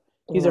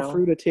 He's a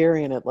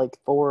fruitarian at like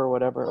 4 or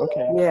whatever.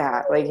 Okay.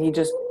 Yeah, like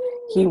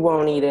he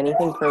won't eat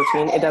anything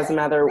protein. It doesn't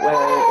matter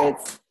whether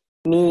it's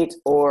meat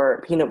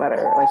or peanut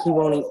butter. Like, he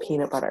won't eat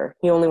peanut butter.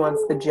 He only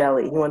wants the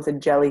jelly. He wants a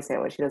jelly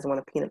sandwich. He doesn't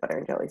want a peanut butter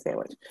and jelly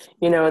sandwich.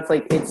 It's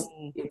like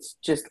it's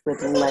just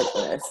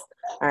relentless.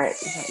 All right,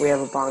 we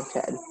have a bonked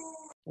head.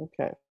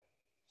 Okay.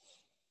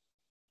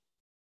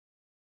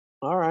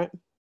 All right.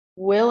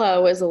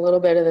 Willow is a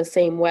little bit of the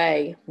same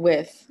way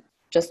with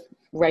just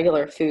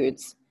regular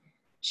foods.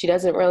 She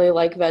doesn't really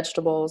like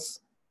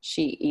vegetables.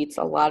 She eats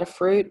a lot of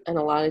fruit and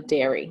a lot of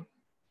dairy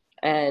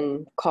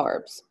and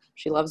carbs.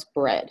 She loves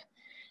bread.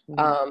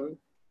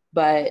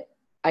 But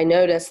I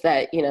noticed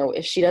that,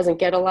 if she doesn't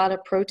get a lot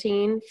of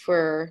protein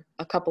for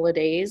a couple of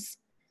days,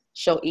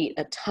 she'll eat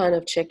a ton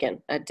of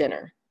chicken at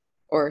dinner,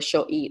 or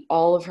she'll eat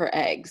all of her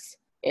eggs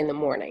in the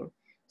morning.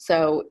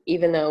 So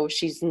even though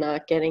she's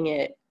not getting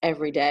it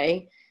every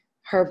day,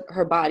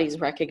 her body's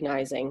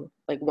recognizing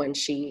like when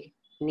she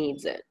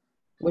needs it,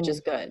 which is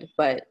good.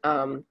 But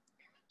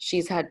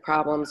she's had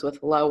problems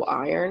with low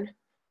iron.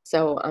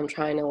 So I'm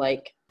trying to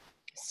like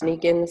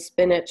sneak in the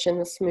spinach in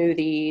the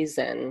smoothies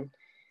and,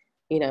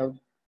 you know,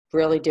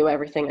 really do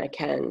everything I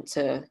can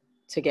to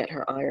get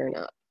her iron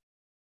up.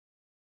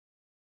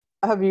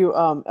 Have you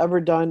ever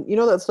done, you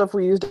know, that stuff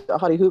we used at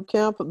Hottie Hoop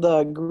Camp,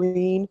 the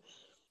green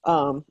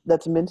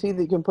that's minty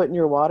that you can put in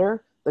your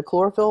water, the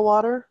chlorophyll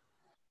water?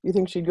 You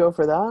think she'd go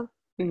for that?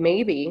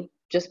 Maybe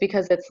just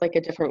because it's like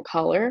a different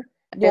color.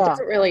 It Yeah.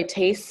 doesn't really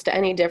taste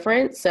any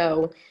different,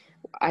 so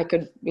I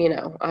could, you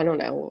know, I don't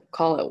know,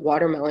 call it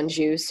watermelon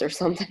juice or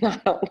something.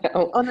 I don't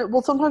know.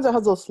 Well, sometimes it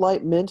has a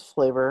slight mint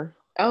flavor.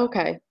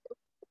 Okay.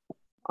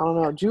 I don't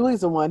know.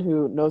 Julie's the one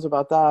who knows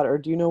about that. Or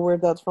do you know where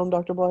that's from,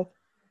 Dr. Blythe?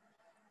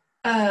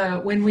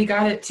 When we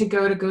got it to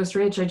go to Ghost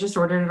Ridge, I just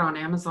ordered it on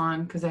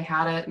Amazon because I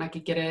had it and I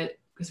could get it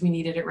because we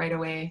needed it right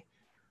away.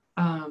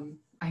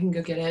 I can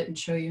go get it and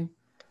show you.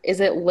 Is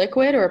it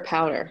liquid or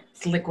powder?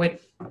 It's liquid.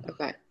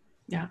 Okay.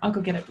 Yeah, I'll go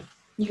get it.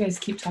 You guys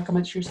keep talking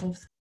amongst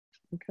yourselves.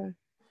 Okay.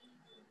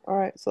 All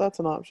right. So that's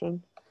an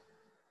option.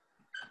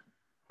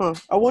 Huh.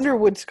 I wonder,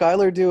 would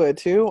Skylar do it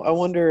too? I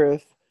wonder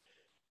if,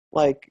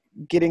 like,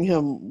 getting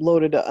him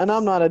loaded up, and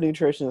I'm not a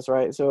nutritionist,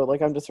 right? So,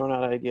 like, I'm just throwing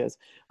out ideas.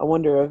 I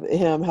wonder if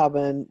him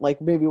having,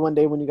 like, maybe one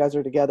day when you guys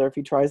are together, if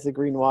he tries the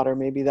green water,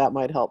 maybe that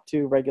might help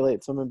to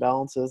regulate some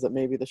imbalances that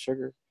maybe the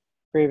sugar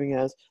craving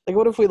is. Like,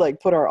 what if we, like,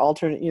 put our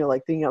alternate, you know,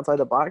 like, thinking outside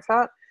the box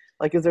hat?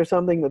 Like, is there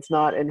something that's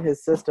not in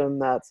his system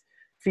that's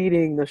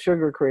feeding the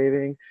sugar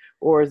craving?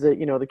 Or is it,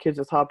 you know, the kid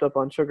just hopped up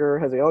on sugar?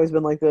 Has he always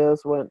been like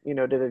this? When, you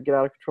know, did it get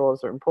out of control at a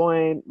certain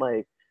point?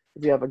 Like,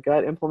 does he have a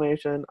gut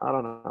inflammation? I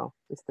don't know.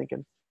 Just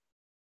thinking.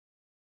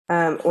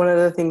 One of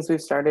the things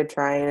we've started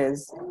trying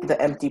is the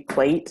empty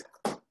plate,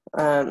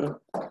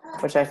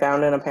 which I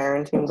found in a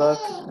parenting book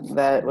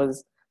that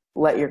was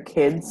let your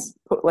kids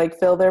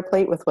fill their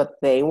plate with what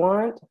they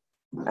want,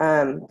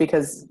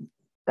 because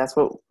that's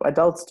what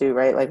adults do,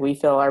 right? Like, we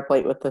fill our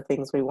plate with the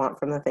things we want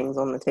from the things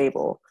on the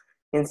table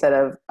instead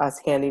of us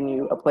handing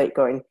you a plate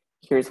going,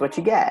 here's what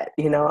you get.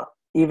 You know,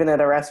 even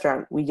at a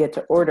restaurant, we get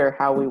to order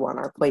how we want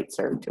our plate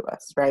served to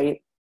us,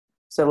 right?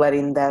 So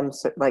letting them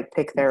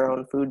pick their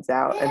own foods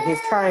out, and he's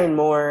trying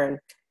more,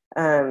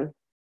 and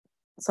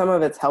some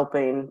of it's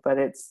helping, but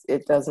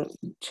it doesn't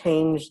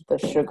change the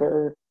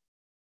sugar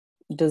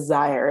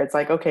desire. It's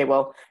like, okay,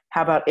 well,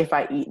 how about if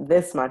I eat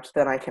this much,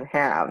 then I can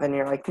have, and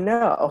you're like,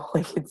 no,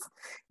 like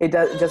it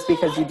does, just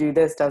because you do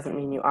this doesn't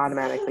mean you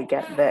automatically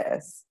get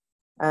this,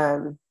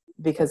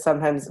 because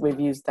sometimes we've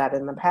used that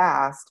in the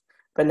past,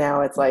 but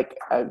now it's like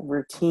a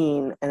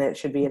routine, and it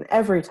should be an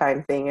every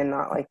time thing and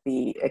not like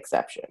the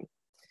exception.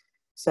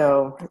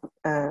 So,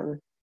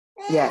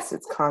 yes,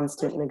 it's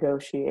constant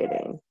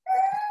negotiating,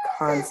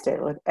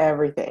 constant with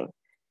everything.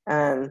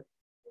 And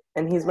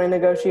he's my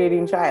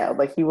negotiating child.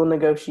 Like, he will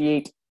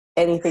negotiate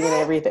anything and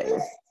everything,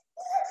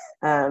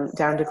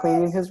 down to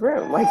cleaning his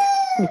room. Like,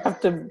 you have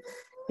to,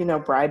 you know,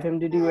 bribe him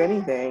to do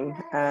anything.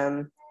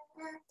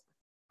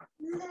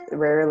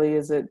 Rarely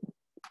is it,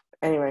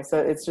 anyway, so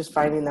it's just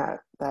finding that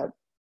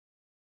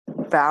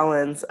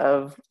balance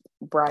of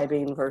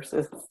bribing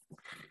versus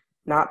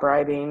not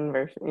bribing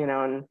versus, you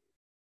know, and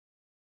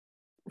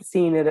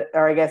seeing it,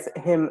 or I guess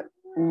him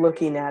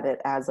looking at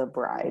it as a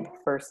bribe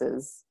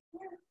versus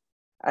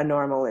a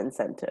normal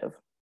incentive.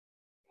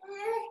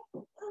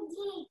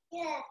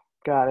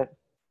 Got it.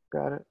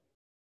 Got it.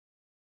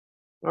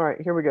 All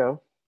right, here we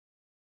go.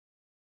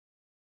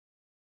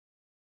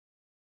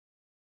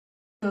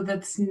 So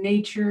that's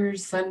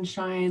Nature's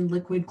Sunshine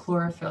Liquid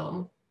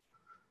Chlorophyll.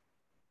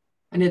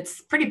 And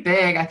it's pretty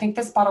big. I think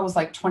this bottle was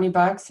like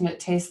 $20 and it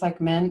tastes like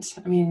mint.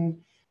 I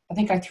mean, I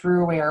think I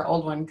threw away our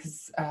old one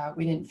because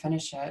we didn't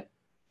finish it. It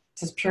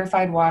says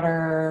purified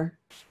water,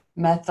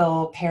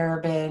 methyl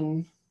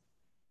paraben.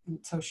 I'm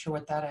not so sure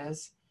what that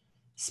is.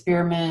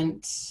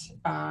 Spearmint,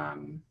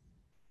 bunch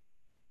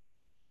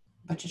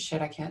of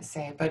shit I can't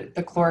say. But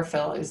the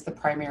chlorophyll is the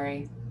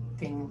primary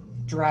thing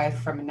derived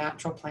from a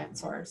natural plant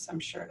source. I'm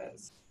sure it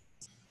is.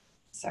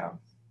 So,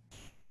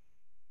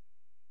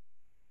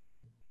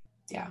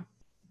 yeah.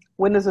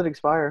 When does it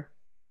expire?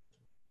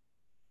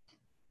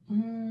 I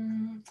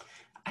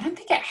don't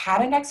think it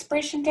had an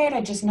expiration date.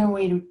 I just know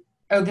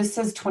this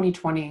says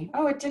 2020.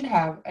 Oh, it did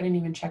have. I didn't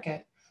even check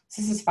it.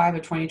 This is 5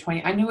 of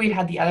 2020. I knew we'd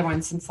had the other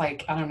one since,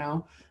 like, I don't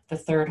know, the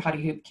third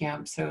Hottie Hoop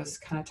Camp, so I was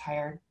kind of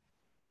tired.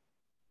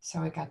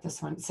 So I got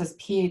this one. It says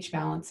pH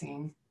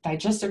balancing.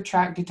 Digestive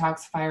tract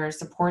detoxifier,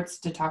 supports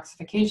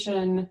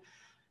detoxification,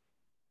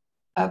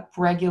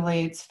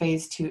 upregulates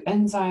phase 2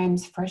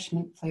 enzymes, fresh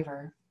mint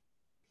flavor.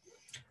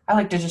 I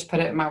like to just put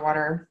it in my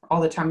water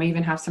all the time. I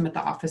even have some at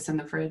the office in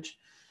the fridge.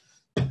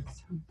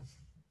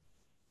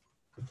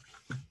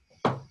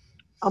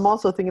 I'm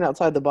also thinking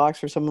outside the box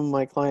for some of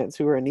my clients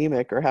who are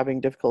anemic or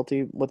having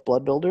difficulty with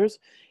blood builders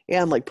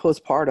and like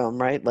postpartum,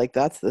 right? Like,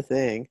 that's the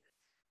thing,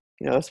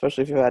 you know,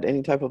 especially if you've had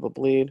any type of a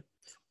bleed.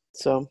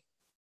 So,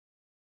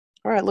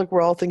 all right, look,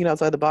 we're all thinking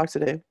outside the box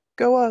today.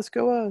 Go us,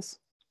 go us.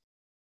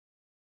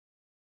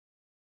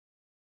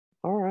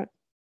 All right.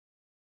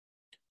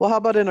 Well, how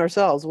about in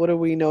ourselves? What do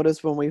we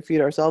notice when we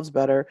feed ourselves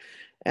better?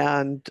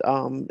 And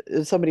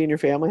does somebody in your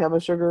family have a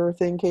sugar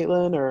thing,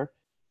 Caitlin? Or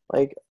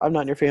like, I'm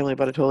not in your family,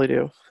 but I totally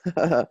do.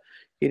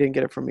 You didn't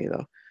get it from me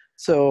though.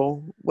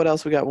 So what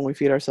else we got when we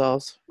feed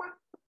ourselves?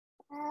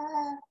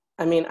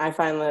 I mean, I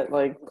find that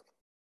like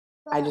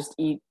I just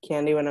eat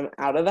candy when I'm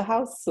out of the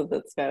house so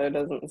that Skylar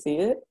doesn't see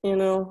it,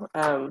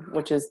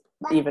 which is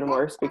even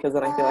worse because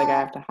then I feel like I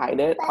have to hide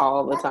it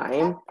all the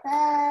time.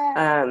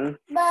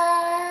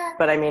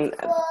 But I mean,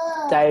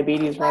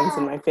 diabetes runs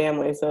in my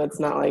family, so it's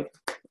not like,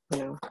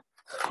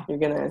 you're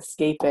going to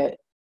escape it.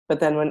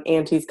 But then when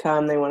aunties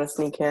come, they want to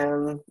sneak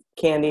him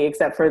candy,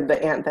 except for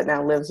the aunt that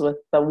now lives with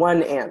the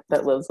one aunt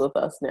that lives with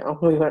us now.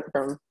 We went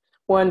from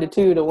 1 to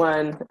 2 to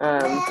 1.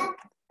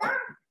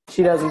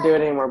 She doesn't do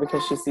it anymore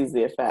because she sees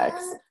the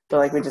effects. But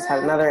like we just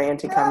had another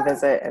auntie come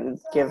visit and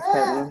give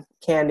him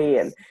candy.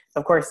 And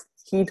of course,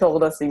 he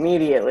told us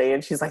immediately.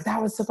 And she's like,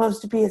 that was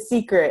supposed to be a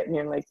secret. And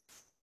you're like,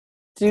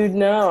 dude,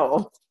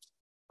 no.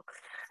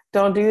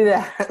 Don't do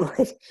that.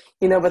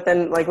 But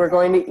then like we're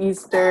going to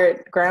Easter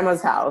at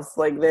grandma's house.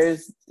 Like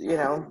there's,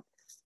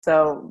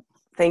 so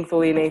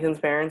thankfully Nathan's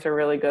parents are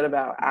really good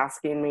about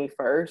asking me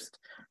first,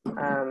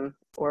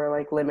 or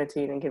like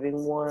limiting and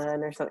giving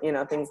one or something,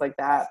 things like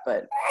that.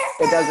 But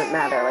it doesn't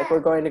matter. Like we're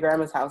going to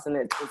grandma's house and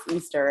it's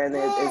Easter and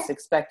it's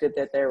expected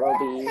that there will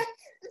be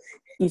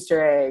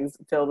Easter eggs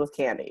filled with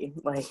candy.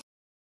 Like,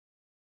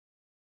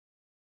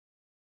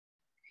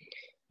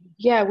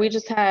 Yeah, we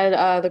just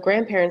had the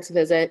grandparents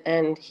visit,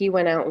 and he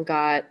went out and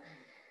got,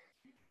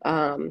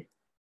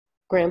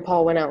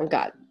 Grandpa went out and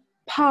got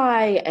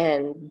pie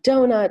and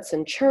donuts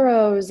and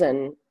churros,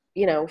 and,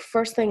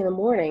 first thing in the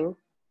morning,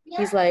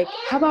 he's like,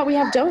 how about we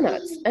have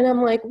donuts? And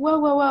I'm like,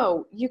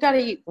 whoa, you got to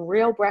eat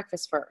real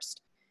breakfast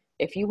first.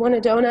 If you want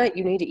a donut,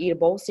 you need to eat a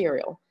bowl of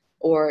cereal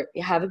or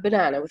you have a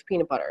banana with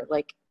peanut butter.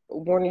 Like,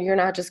 you're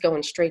not just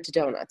going straight to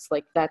donuts.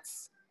 Like,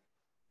 that's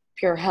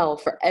pure hell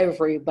for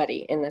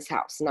everybody in this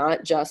house,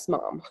 not just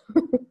mom.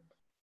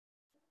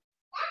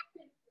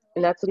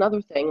 And that's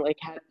another thing, like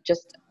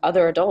just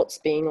other adults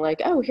being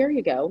like, oh, here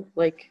you go.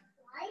 Like,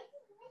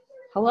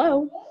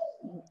 hello,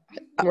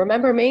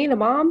 remember me, the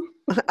mom?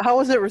 How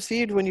was it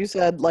received when you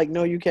said like,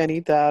 no, you can't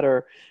eat that,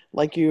 or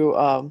like you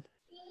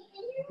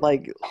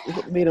like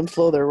made them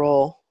slow their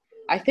roll?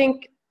 I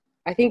think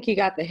he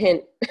got the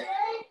hint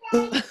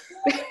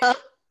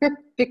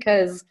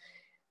because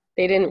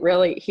he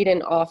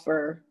didn't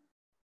offer,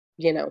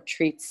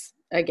 treats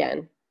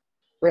again,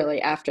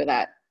 really after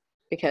that,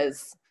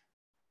 because,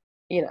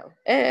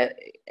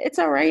 it's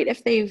all right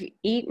if they've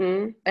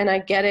eaten, and I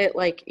get it,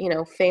 like,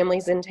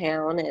 family's in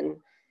town and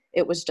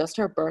it was just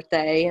her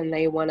birthday and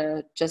they want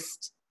to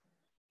just,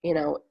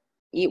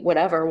 eat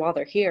whatever while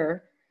they're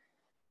here.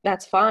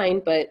 That's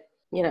fine. But,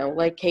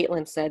 like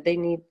Caitlin said, they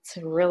need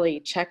to really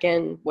check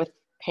in with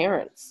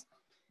parents.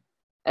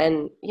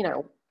 And,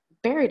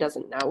 Barry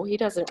doesn't know. He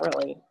doesn't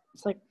really,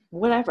 it's like,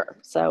 whatever.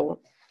 So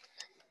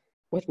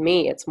with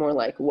me, it's more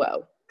like,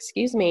 whoa,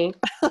 excuse me.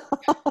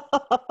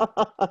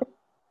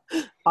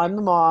 I'm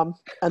the mom,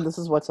 and this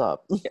is what's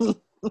up.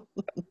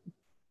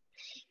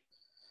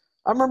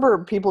 I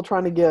remember people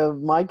trying to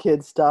give my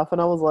kids stuff,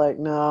 and I was like,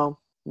 no.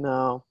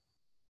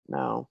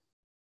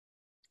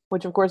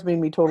 Which, of course, made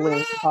me totally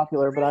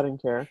unpopular, but I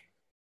didn't care.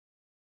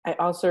 I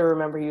also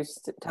remember you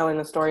telling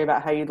the story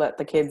about how you let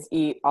the kids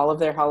eat all of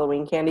their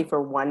Halloween candy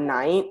for one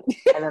night,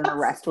 and then the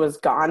rest was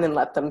gone and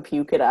let them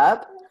puke it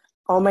up.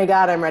 Oh my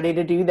God, I'm ready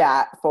to do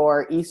that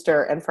for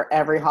Easter and for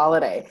every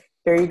holiday.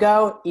 Here you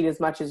go. Eat as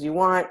much as you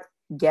want.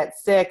 Get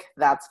sick.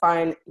 That's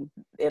fine.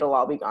 It'll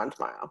all be gone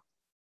tomorrow.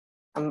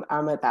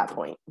 I'm at that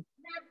point.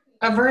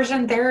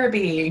 Aversion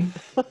therapy.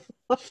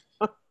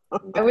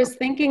 I was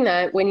thinking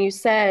that when you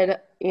said,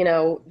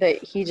 that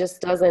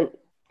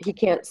he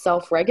can't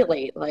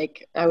self-regulate.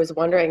 Like, I was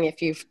wondering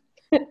if you've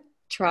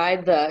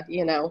tried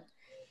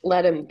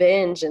let him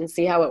binge and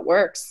see how it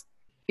works.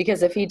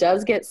 Because if he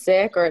does get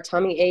sick or a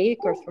tummy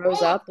ache or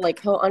throws up,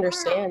 like, he'll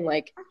understand,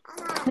 like,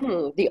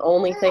 the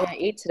only thing I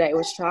ate today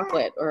was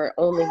chocolate, or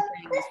only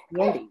thing was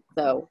candy.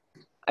 So,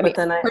 But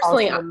then I also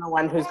am the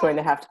one who's going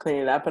to have to clean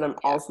it up, and I'm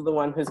also the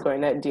one who's going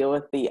to deal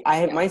with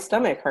my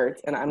stomach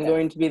hurts, and I'm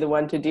going to be the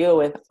one to deal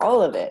with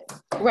all of it.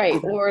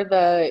 Right, or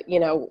the,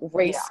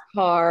 race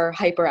car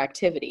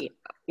hyperactivity.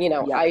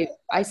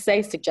 I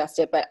say suggest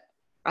it, but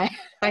I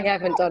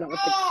haven't done it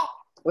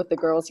with the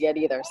girls yet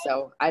either,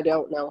 so I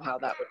don't know how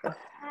that would work.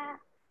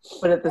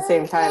 But at the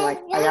same time, like,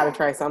 I got to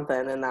try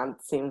something, and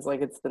that seems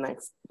like it's the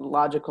next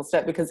logical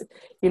step, because,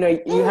 you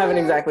haven't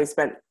exactly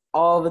spent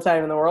all the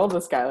time in the world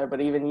with Skylar,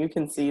 but even you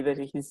can see that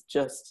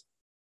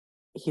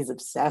he's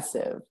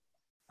obsessive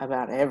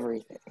about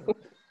everything.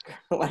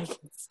 Like,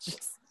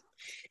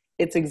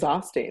 it's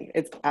exhausting.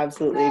 It's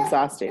absolutely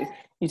exhausting.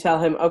 You tell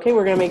him, okay,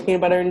 we're going to make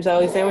peanut butter and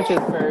jelly sandwiches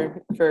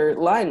for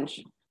lunch.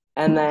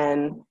 And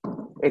then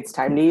it's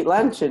time to eat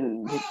lunch,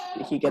 and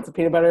he gets a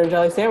peanut butter and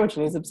jelly sandwich,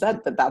 and he's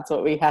upset that that's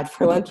what we had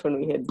for lunch when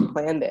we had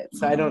planned it.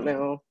 So I don't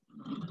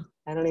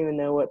even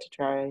know what to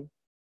try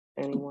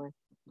anymore.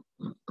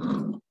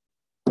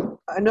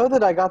 I know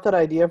that I got that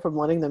idea from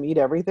letting them eat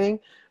everything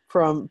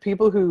from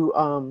people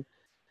who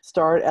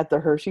start at the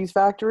Hershey's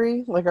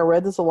factory. Like I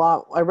read this a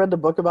lot. I read the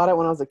book about it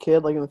when I was a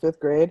kid, like in the 5th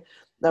grade,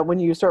 that when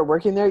you start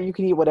working there, you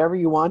can eat whatever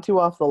you want to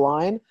off the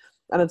line.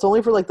 And it's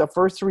only for like the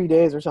first 3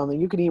 days or something.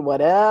 You can eat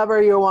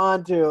whatever you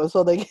want to.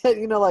 So they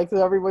get, like,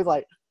 so everybody's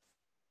like,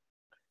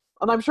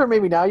 and I'm sure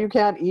maybe now you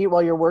can't eat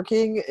while you're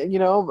working,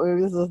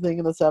 maybe this is a thing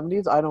in the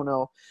 70s. I don't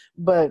know.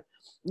 But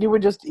you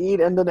would just eat,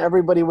 and then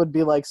everybody would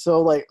be like,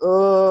 so like,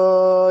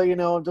 oh,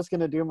 I'm just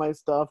going to do my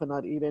stuff and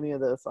not eat any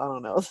of this. I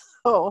don't know.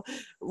 So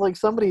like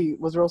somebody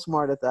was real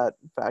smart at that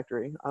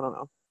factory. I don't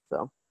know.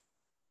 So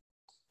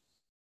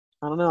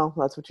I don't know.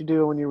 That's what you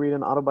do when you read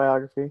an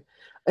autobiography.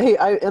 Hey,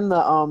 in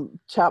the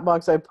chat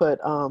box, I put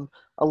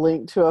a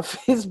link to a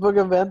Facebook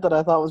event that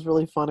I thought was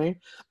really funny.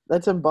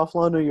 That's in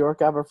Buffalo, New York.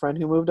 I have a friend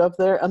who moved up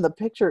there, and the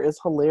picture is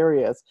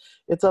hilarious.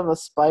 It's of a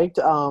spiked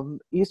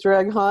Easter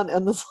egg hunt,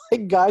 and this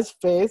like guy's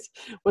face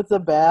with the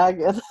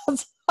bag, and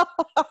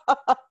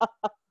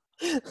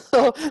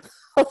so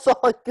that's all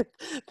I could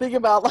think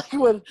about, like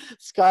with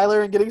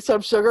Skylar and getting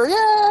some sugar,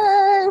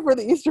 yay for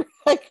the Easter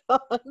egg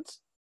hunt.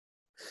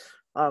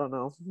 I don't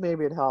know.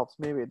 Maybe it helps.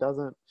 Maybe it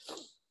doesn't.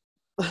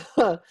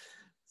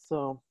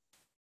 So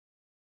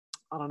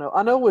I don't know.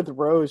 I know with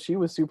Rose, she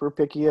was super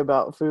picky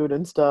about food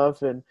and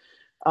stuff, and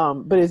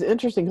but it's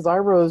interesting because I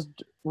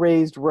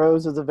raised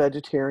Rose as a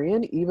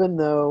vegetarian, even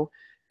though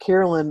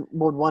Carolyn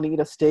would want to eat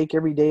a steak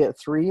every day at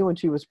 3 when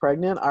she was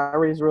pregnant. I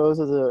raised Rose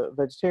as a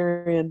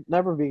vegetarian,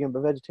 never vegan,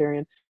 but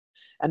vegetarian,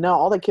 and now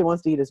all that kid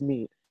wants to eat is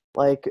meat.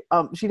 Like,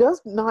 she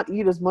does not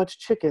eat as much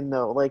chicken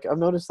though. Like I've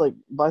noticed, like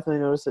Blythe, I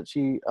noticed that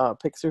she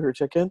picks through her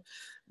chicken,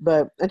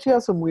 and she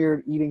has some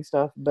weird eating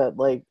stuff, but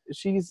like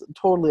she's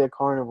totally a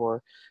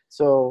carnivore.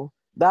 So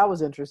that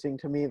was interesting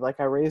to me.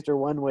 Like I raised her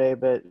one way,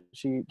 but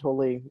she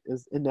totally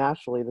is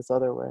naturally this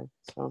other way.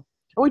 So,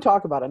 and we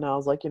talk about it now. I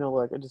was like,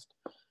 look, I just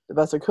the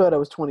best I could. I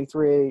was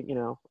 23,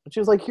 And she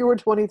was like, you were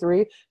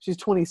 23. She's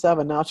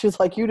 27 now. She's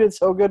like, you did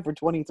so good for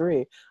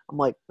 23. I'm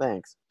like,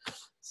 thanks.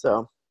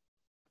 So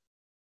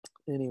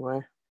anyway,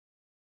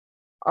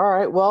 all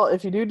right. Well,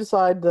 if you do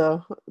decide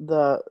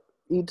the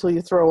eat till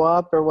you throw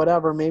up or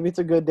whatever, maybe it's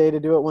a good day to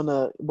do it when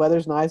the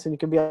weather's nice and you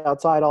can be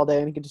outside all day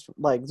and you can just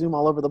like zoom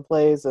all over the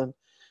place and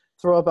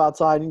throw up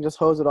outside and you can just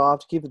hose it off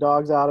to keep the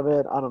dogs out of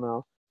it. I don't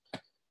know.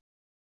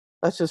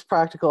 That's just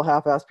practical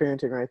half-ass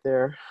parenting right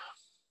there.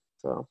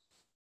 So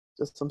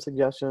just some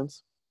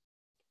suggestions.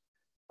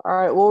 All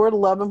right. Well, we're at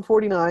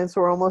 11:49,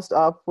 so we're almost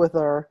up with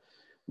our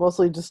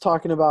mostly just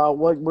talking about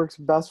what works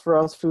best for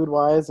us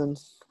food-wise and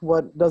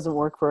what doesn't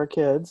work for our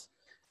kids.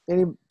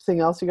 Anything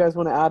else you guys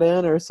want to add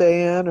in or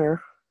say in,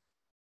 or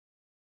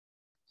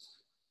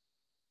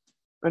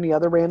any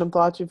other random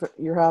thoughts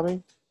you're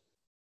having?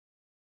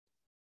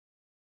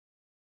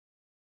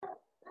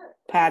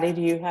 Patty,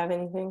 do you have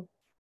anything?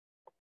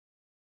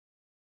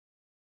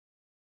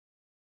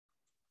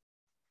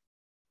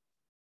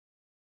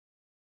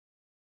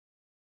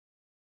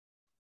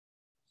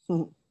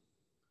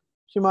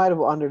 She might have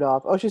wandered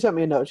off. Oh, she sent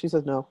me a note. She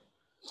says no.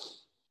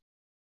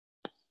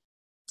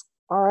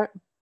 All right.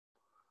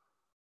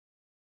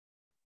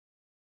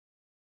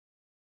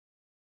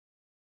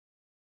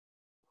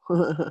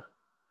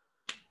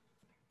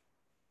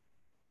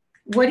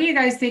 What do you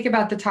guys think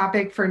about the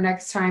topic for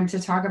next time to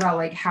talk about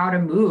like how to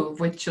move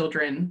with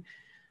children?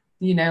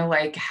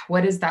 Like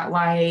what is that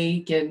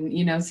like?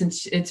 And,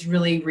 since it's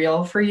really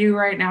real for you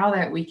right now,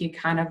 that we could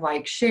kind of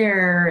like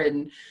share.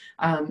 And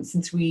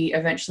since we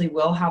eventually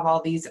will have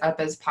all these up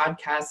as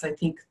podcasts, I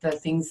think the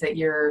things that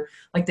you're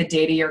like the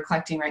data you're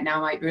collecting right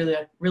now might really,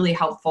 really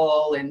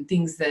helpful, and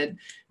things that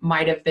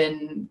might have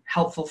been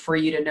helpful for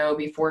you to know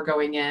before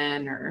going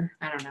in, or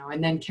I don't know.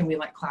 And then can we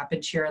like clap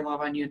and cheer and love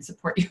on you and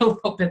support you a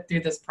little bit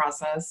through this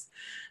process?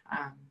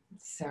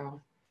 So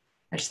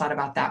I just thought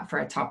about that for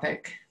a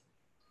topic.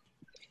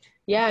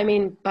 Yeah, I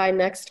mean, by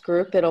next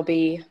group, it'll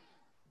be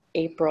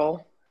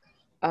April.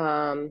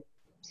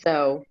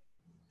 So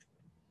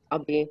I'll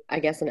be, I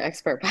guess, an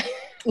expert by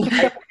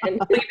then. Will you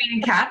be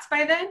eating cats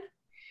by then?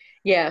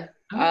 Yeah,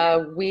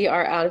 we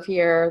are out of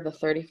here the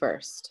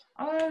 31st.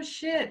 Oh,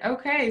 shit.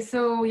 Okay,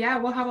 so yeah,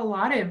 we'll have a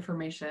lot of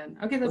information.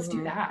 Okay, let's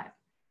do that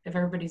if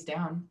everybody's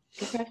down.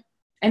 Okay.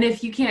 And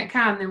if you can't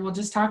come, then we'll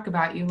just talk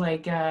about you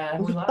like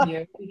we love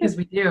you, because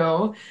we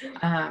do.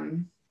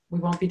 We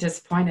won't be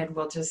disappointed.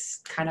 We'll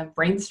just kind of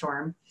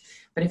brainstorm.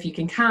 But if you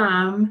can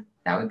come,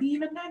 that would be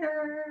even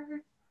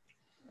better.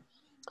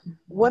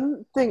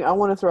 One thing I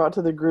want to throw out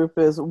to the group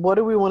is, what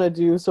do we want to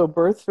do? So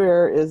Birth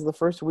Fair is the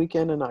first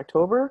weekend in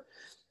October.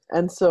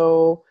 And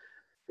so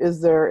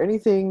is there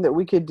anything that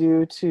we could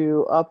do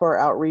to up our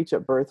outreach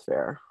at Birth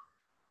Fair?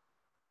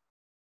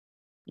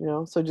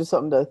 So just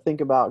something to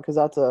think about, because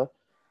that's a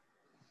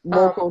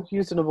local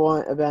Houston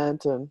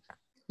event. And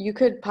you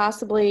could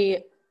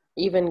possibly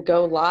even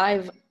go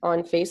live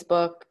on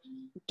Facebook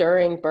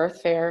during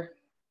Birth Fair.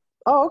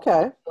 Oh,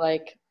 okay.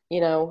 Like,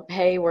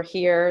 hey, we're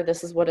here.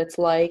 This is what it's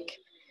like.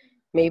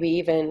 Maybe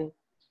even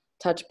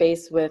touch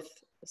base with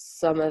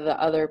some of the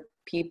other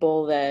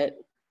people that,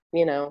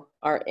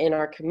 are in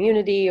our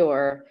community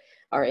or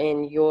are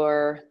in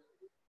your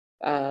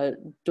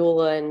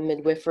doula and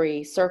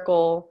midwifery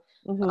circle,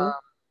 Mhm.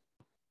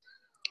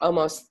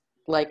 almost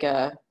like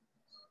a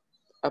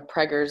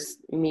preggers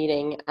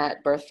meeting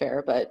at birth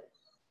fair, but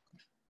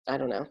I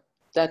don't know.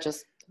 That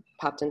just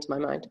popped into my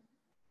mind.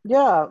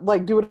 Yeah,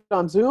 like do it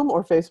on Zoom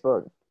or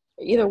Facebook.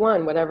 Either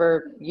one,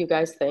 whatever you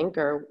guys think,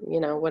 or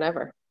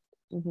whatever.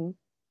 Mhm.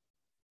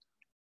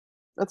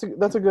 That's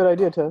a good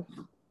idea, Tiff.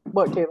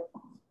 What, Caitlin?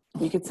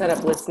 You could set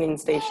up listening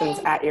stations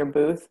at your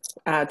booth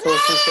to listen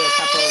to a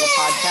couple of the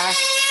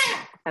podcasts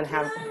and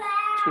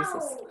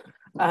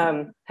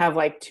have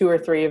like 2 or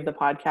 3 of the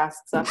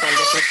podcasts up on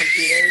different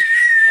computers,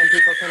 and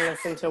people can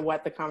listen to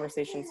what the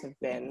conversations have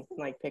been,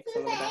 like pick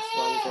some of the best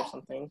ones or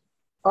something.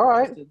 All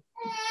right.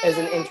 As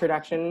an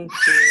introduction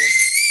to.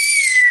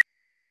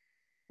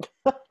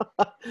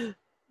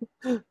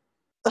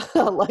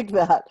 I like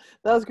that.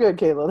 That was good,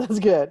 Kayla. That's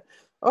good.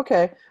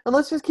 Okay. And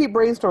let's just keep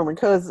brainstorming,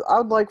 because I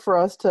would like for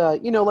us to,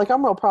 like,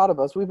 I'm real proud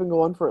of us. We've been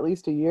going for at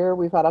least a year.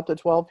 We've had up to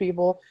 12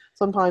 people.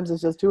 Sometimes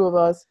it's just 2 of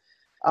us.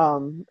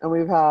 And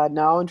we've had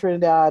now in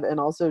Trinidad and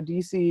also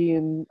DC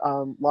and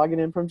logging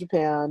in from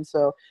Japan.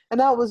 So, and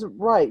that was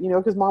right,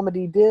 because Mama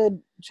D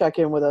did check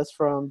in with us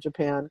from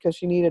Japan because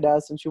she needed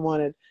us and she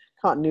wanted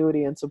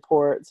continuity and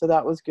support. So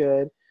that was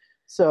good.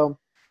 So,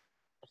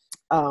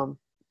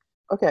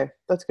 okay,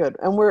 that's good.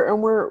 And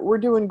we're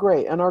doing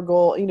great. And our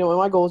goal, and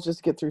my goal is just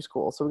to get through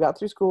school. So we got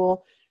through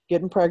school,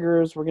 getting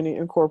preggers, we're going to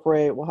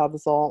incorporate, we'll have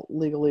this all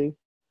legally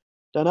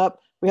done up.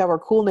 We have our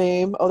cool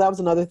name. Oh, that was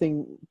another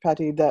thing,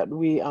 Patty, that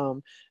we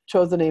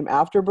chose the name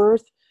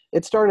Afterbirth.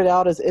 It started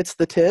out as It's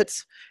the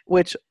Tits,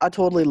 which I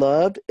totally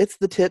loved. It's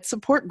the Tits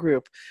support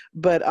group,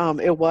 but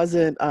it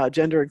wasn't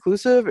gender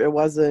inclusive. It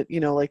wasn't,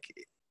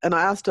 and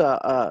I asked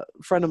a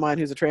friend of mine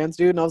who's a trans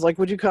dude, and I was like,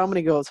 would you come? And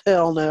he goes,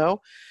 hell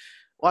no.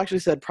 Well, actually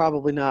said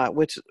probably not,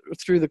 which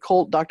through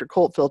the Dr.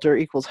 Colt filter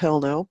equals hell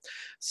no.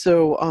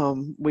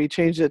 So we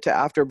changed it to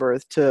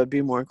Afterbirth to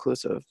be more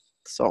inclusive.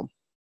 So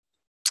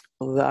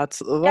that's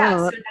that. Yeah,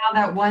 so now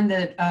that one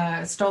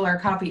that stole our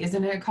copy,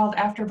 isn't it called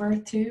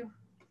Afterbirth too?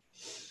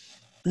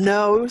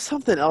 No, it was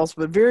something else,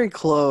 but very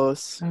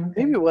close. Okay.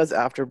 Maybe it was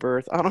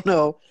Afterbirth. I don't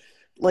know.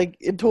 Like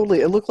it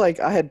looked like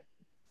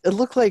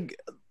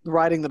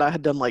writing that I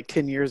had done like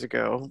 10 years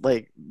ago,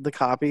 like the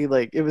copy,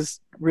 like it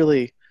was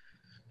really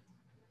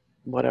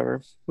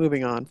whatever.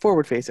 Moving on,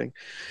 forward facing.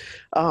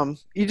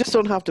 You just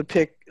don't have to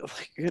pick,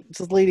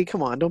 lady,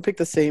 come on, don't pick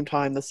the same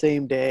time, the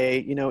same day,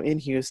 in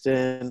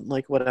Houston,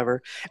 like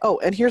whatever. Oh,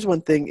 and here's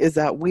one thing is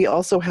that we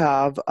also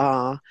have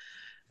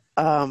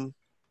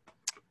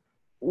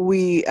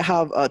we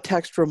have a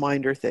text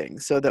reminder thing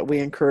so that we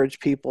encourage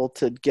people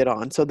to get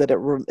on, so that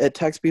it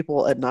texts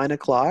people at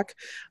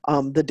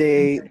 9:00 the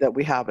day that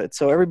we have it.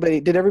 So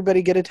did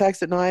everybody get a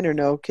text at 9, or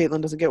no?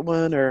 Caitlin doesn't get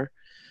one, or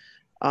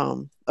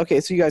okay,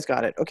 so you guys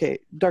got it. Okay,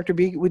 Dr.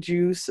 B, would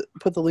you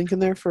put the link in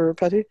there for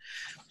Patty?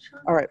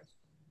 Sure. All right.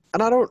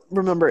 And I don't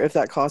remember if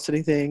that costs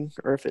anything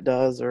or if it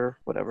does or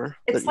whatever.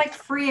 It's like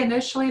free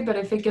initially, but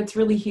if it gets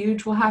really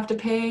huge, we'll have to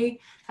pay.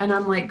 And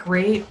I'm like,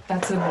 great,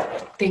 that's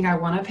a thing I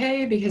want to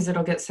pay because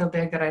it'll get so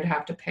big that I'd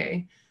have to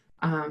pay.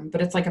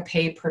 But it's like a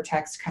pay per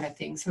text kind of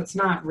thing. So it's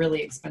not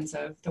really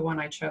expensive, the one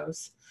I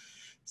chose.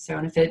 So,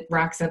 and if it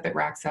racks up, it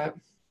racks up.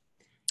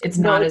 It's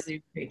not a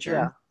Zoom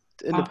feature.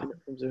 Yeah, independent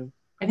from Zoom.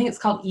 I think it's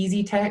called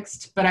Easy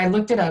Text, but I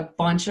looked at a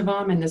bunch of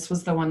them and this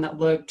was the one that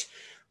looked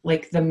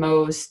like the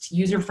most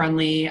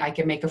user-friendly. I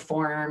could make a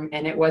form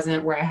and it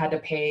wasn't where I had to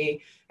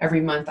pay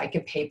every month. I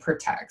could pay per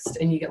text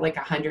and you get like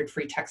 100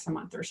 free texts a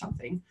month or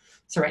something.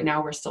 So right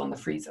now we're still in the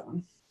free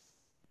zone.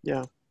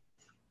 Yeah.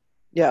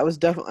 Yeah,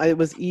 it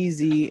was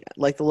easy,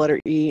 like the letter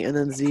E and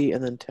then Z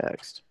and then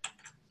text.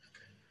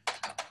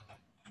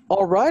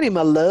 All righty,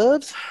 my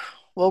loves.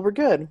 Well, we're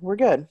good. We're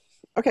good.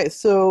 Okay,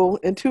 so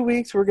in 2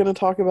 weeks, we're going to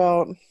talk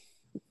about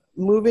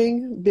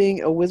moving,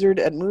 being a wizard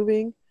at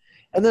moving.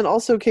 And then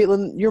also,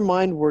 Caitlin, your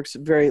mind works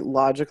very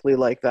logically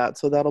like that,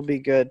 so that'll be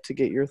good to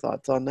get your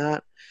thoughts on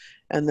that.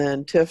 And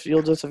then, Tiff,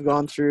 you'll just have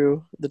gone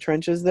through the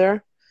trenches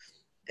there.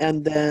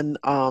 And then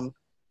we're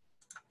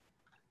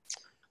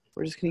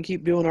just going to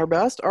keep doing our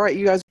best. All right,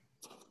 you guys.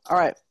 All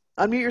right,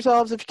 unmute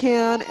yourselves if you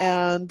can.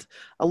 And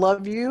I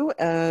love you,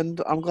 and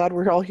I'm glad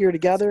we're all here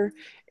together.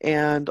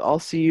 And I'll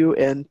see you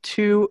in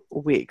 2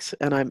 weeks.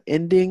 And I'm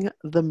ending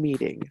the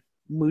meeting.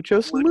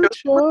 Muchos,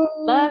 muchos.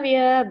 Love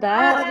ya.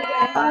 Bye.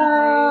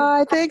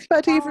 Bye. Thanks,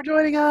 Patty, for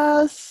joining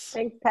us.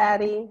 Thanks,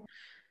 Patty.